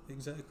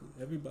 exactly.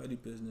 Everybody's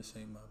business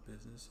ain't my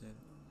business, and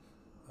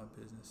my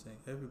business ain't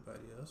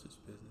everybody else's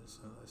business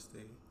unless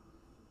they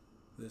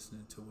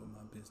listening to what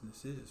my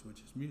business is,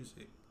 which is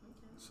music.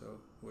 Okay. So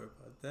worry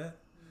about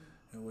that,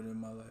 and what in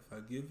my life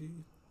I give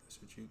you,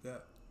 that's what you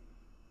got.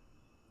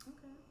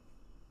 Okay.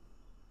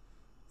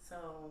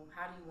 So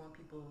how do you want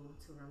people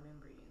to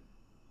remember you?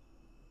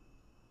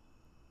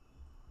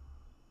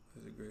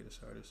 As the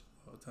greatest artist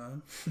of all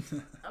time.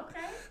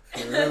 Okay.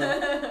 For real.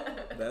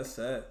 That's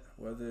that.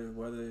 Whether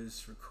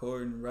it's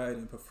recording,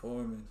 writing,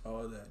 performing,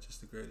 all that,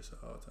 just the greatest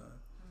of all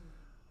time.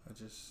 I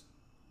just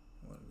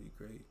want to be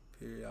great,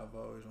 period. I've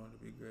always wanted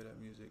to be great at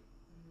music.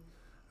 Mm-hmm.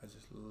 I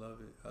just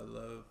love it. I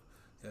love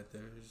that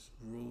there's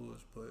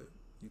rules, but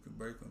you can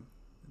break them,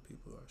 and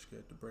people are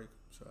scared to break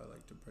them. So I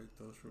like to break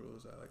those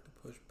rules. I like to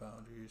push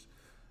boundaries,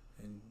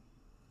 and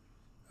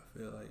I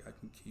feel like I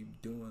can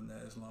keep doing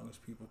that as long as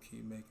people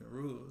keep making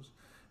rules.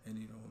 And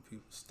even when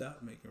people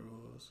stop making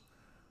rules,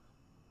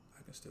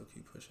 I can still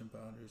keep pushing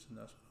boundaries, and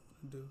that's what I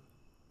want to do.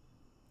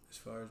 As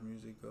far as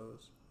music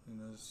goes,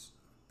 and as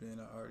being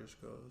an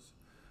artist goes,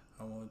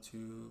 I want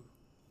to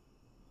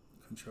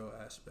control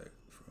aspect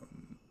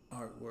from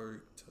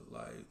artwork to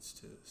lights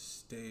to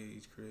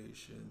stage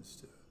creations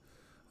to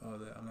all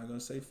that. I'm not gonna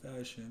say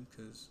fashion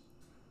because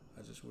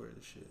I just wear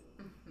the shit.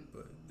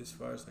 But as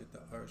far as like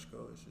the arts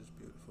go, it's just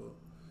beautiful.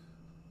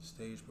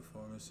 Stage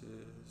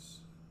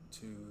performances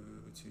to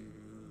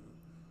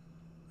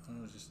I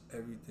don't know, just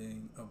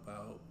everything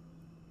about.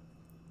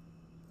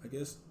 I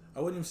guess I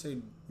wouldn't even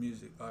say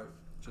music, art,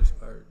 just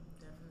art,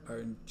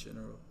 art in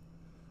general,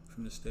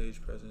 from the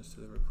stage presence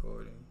to the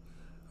recording.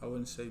 I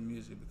wouldn't say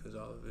music because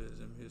all of it is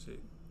in music.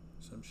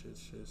 Some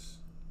shit's just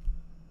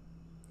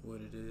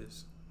what it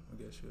is, I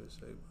guess you would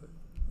say. But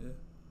yeah,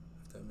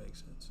 if that makes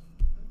sense.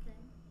 Okay.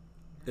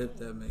 If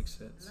that makes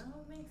sense. No,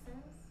 it makes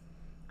sense.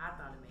 I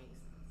thought it makes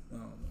sense. I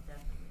don't know.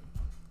 Definitely.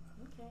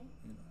 Okay.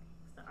 You know.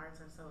 The arts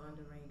are so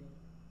underrated.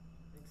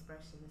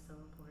 Expression is so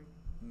important.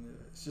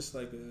 Yeah, it's just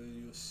like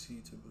you'll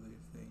see to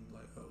believe thing.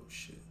 Like, oh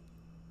shit,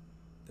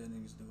 that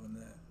nigga's doing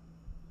that.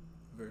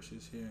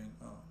 Versus hearing,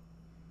 oh,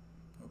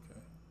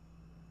 okay.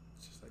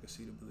 It's just like a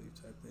see to believe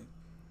type thing.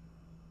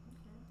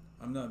 Okay.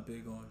 I'm not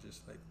big on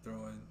just like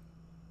throwing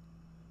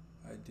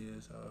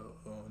ideas out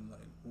on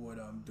like what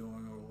I'm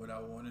doing or what I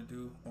want to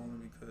do,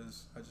 only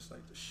because I just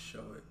like to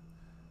show it.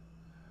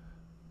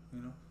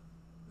 You know,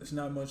 it's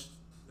not much.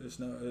 It's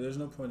not. There's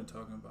no point in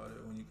talking about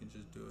it when you can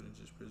just do it and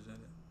just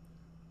present it.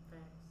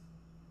 Facts.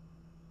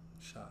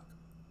 Shock.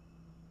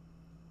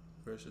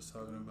 Versus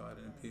talking about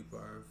it and people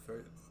are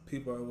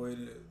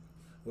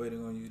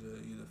waiting on you to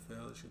either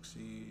fail or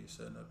succeed. You're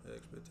setting up the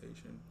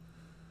expectation.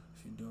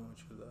 If you're doing what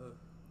you love,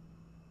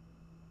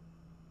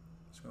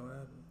 it's gonna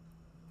happen.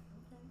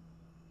 Okay.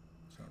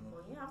 So,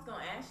 Well, yeah, I was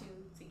gonna ask you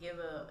to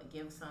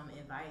give some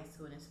advice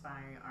to an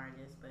aspiring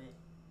artist, but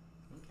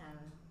you kind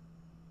of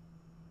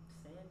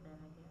said that,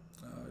 I guess.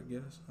 I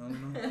guess I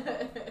don't know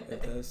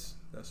if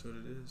that's what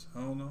it is. I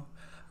don't know.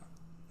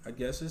 I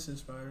guess it's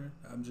inspiring.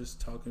 I'm just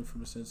talking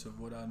from a sense of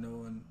what I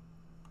know and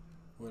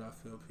what I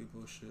feel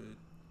people should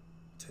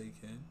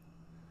take in.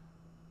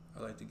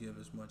 I like to give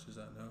as much as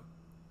I know.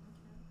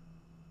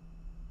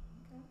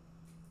 Okay.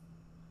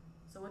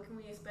 So what can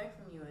we expect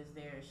from you? Is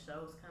there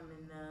shows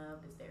coming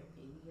up? Is there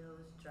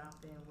videos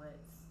dropping?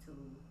 What's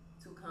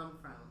to come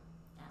from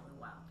Alan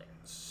Wilder?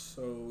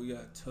 So we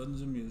got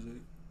tons of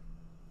music,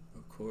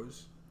 of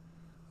course.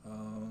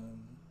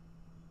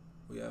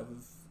 We have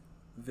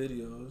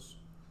videos.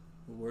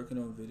 We're working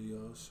on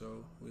videos,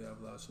 so we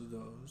have lots of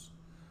those.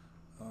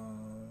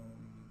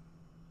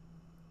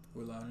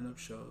 We're lining up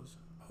shows,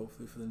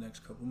 hopefully for the next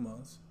couple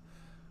months.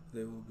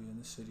 They will be in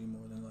the city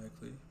more than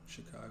likely,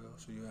 Chicago,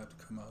 so you have to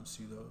come out and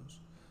see those.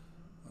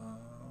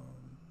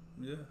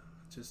 Yeah,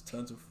 just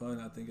tons of fun.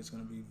 I think it's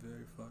going to be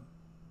very fun,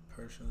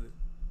 personally.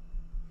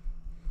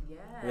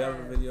 Yes. We have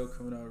a video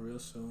coming out real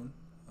soon.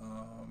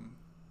 I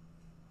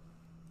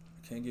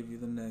can't give you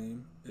the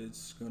name.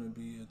 It's going to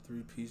be a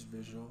 3-piece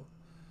visual,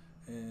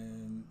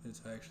 and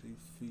it's actually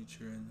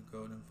featuring the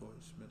Golden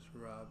Voice, Miss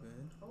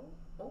Robin.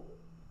 Oh.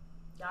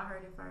 Y'all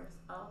heard it first.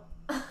 Y'all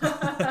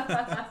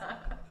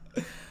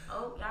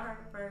heard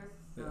it first.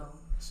 So. Yeah.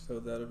 So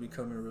that'll be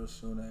coming real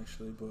soon,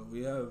 actually. But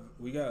we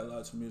got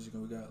lots of music,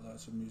 and we got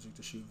lots of music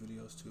to shoot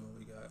videos to, and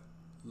we got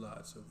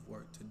lots of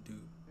work to do.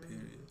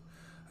 Period.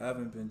 I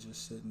haven't been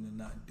just sitting and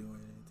not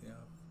doing anything.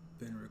 I've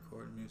been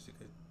recording music.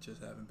 I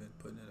just haven't been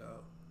putting it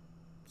out.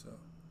 So.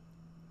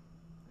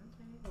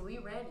 Okay. Well, we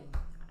ready.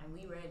 And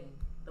we ready.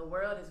 The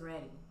world is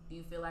ready. Do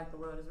you feel like the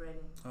world is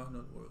ready? I don't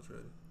know the world's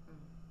ready.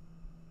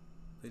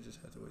 They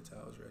just had to wait till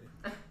I was ready.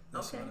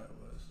 That's Okay. all that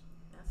was.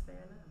 That's fair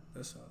enough.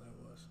 That's all that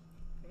was.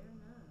 Fair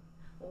enough.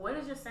 Well, what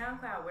is your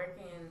SoundCloud? Where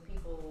can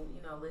people,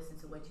 listen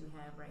to what you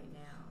have right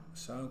now?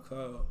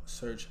 SoundCloud,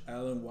 search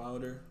Alan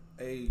Wilder,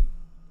 ALLEN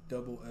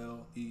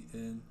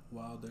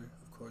Wilder,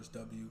 of course,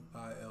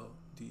 WILDER.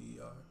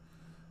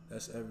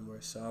 That's everywhere.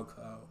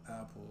 SoundCloud,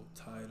 Apple,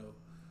 Tidal,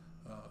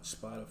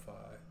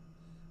 Spotify,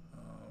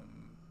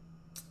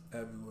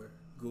 everywhere.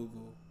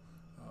 Google,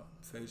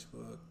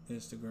 Facebook,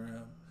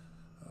 Instagram.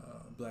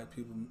 Black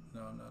people,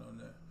 no, I'm not on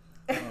there.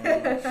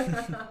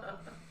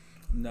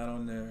 I'm not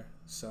on there.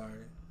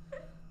 Sorry.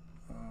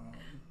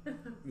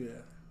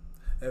 Yeah,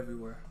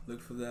 everywhere. Look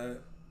for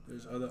that.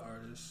 There's other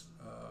artists.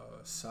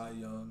 Cy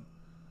Young,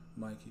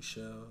 Mikey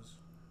Shells.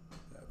 You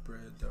got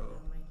Bread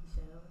Dough. Mikey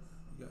Shells.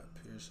 You got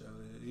Pierce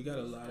Elliott. You got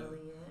a lot of.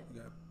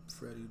 You got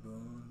Freddie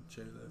Boone,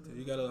 Jay Lifton.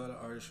 You got a lot of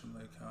artists from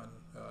Lake County.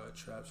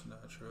 Trap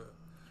Sinatra.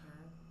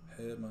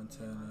 Head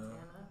Montana.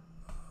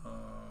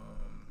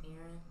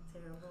 Aaron,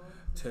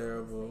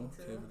 Terrible.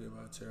 Can't forget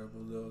about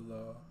Terrible. Lil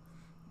Law.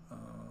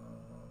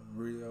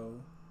 Rio.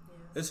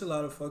 Yeah. It's a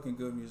lot of fucking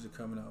good music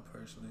coming out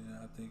personally, and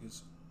I think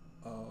it's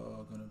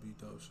all gonna be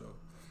dope. So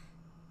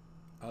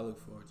I look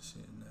forward to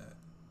seeing that.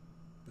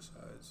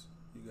 Besides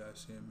you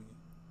guys seeing me,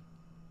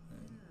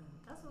 and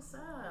That's what's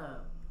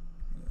up.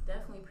 yeah.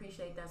 Definitely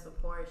appreciate that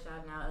support,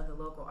 shouting out other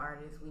local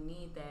artists. We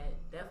need that.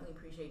 Definitely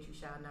appreciate you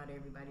shouting out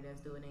everybody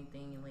that's doing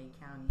anything in Lake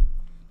County.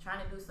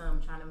 Trying to do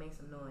something, trying to make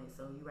some noise.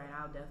 So you're right,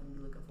 I'll definitely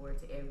be looking forward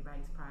to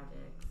everybody's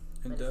projects.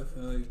 And But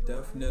it's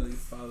definitely yours.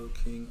 follow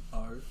King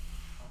Art.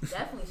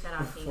 Definitely shout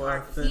out King Before I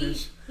Art.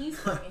 finish. He's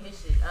fucking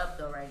his shit up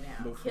though right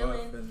now. Before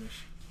I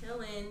finish,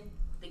 Killing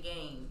the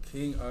game.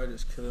 King Art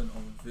is killing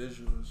on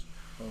visuals,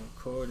 on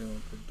recording,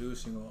 on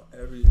producing, on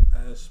every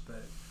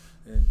aspect,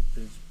 and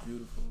it's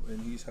beautiful. And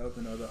he's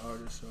helping other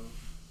artists, so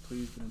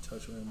please get in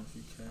touch with him if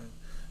you can.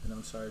 And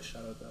I'm sorry,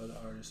 shout out to other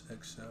artists,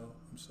 Excel.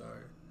 I'm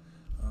sorry,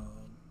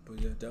 but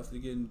yeah, definitely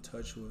get in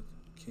touch with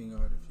King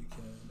Art if you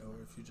can, or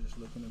if you're just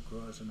looking to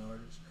grow as an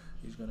artist,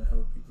 he's gonna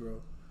help you grow.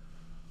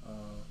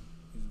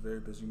 He's a very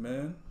busy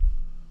man,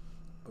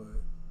 but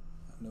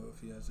I know if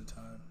he has the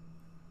time,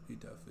 he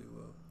definitely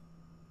will.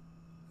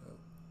 Yep.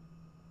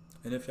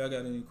 And if y'all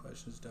got any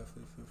questions,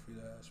 definitely feel free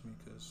to ask me,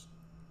 because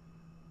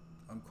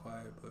I'm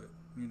quiet, but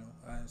you know,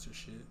 I answer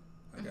shit.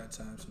 I got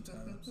time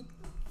sometimes. Feel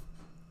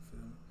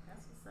me?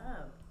 That's what's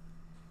up.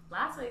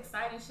 Lots of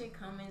exciting shit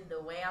coming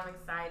the way I'm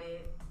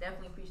excited.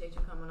 Definitely appreciate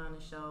you coming on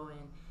the show and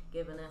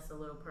giving us a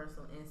little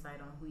personal insight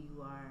on who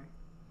you are.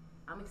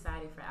 I'm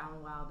excited for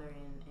Alan Wilder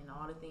and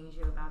all the things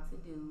you're about to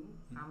do.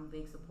 I'm a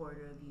big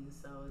supporter of you,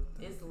 so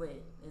it's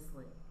lit. It's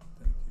lit.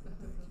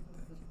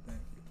 Thank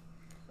you.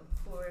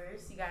 Of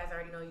course, you guys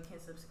already know you can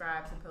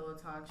subscribe to Pillow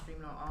Talk,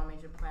 streaming on all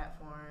major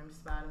platforms: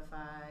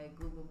 Spotify,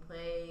 Google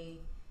Play,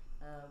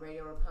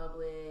 Radio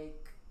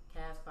Republic,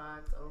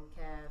 Castbox,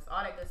 Overcast,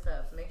 all that good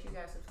stuff. So make sure you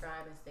guys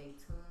subscribe and stay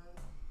tuned.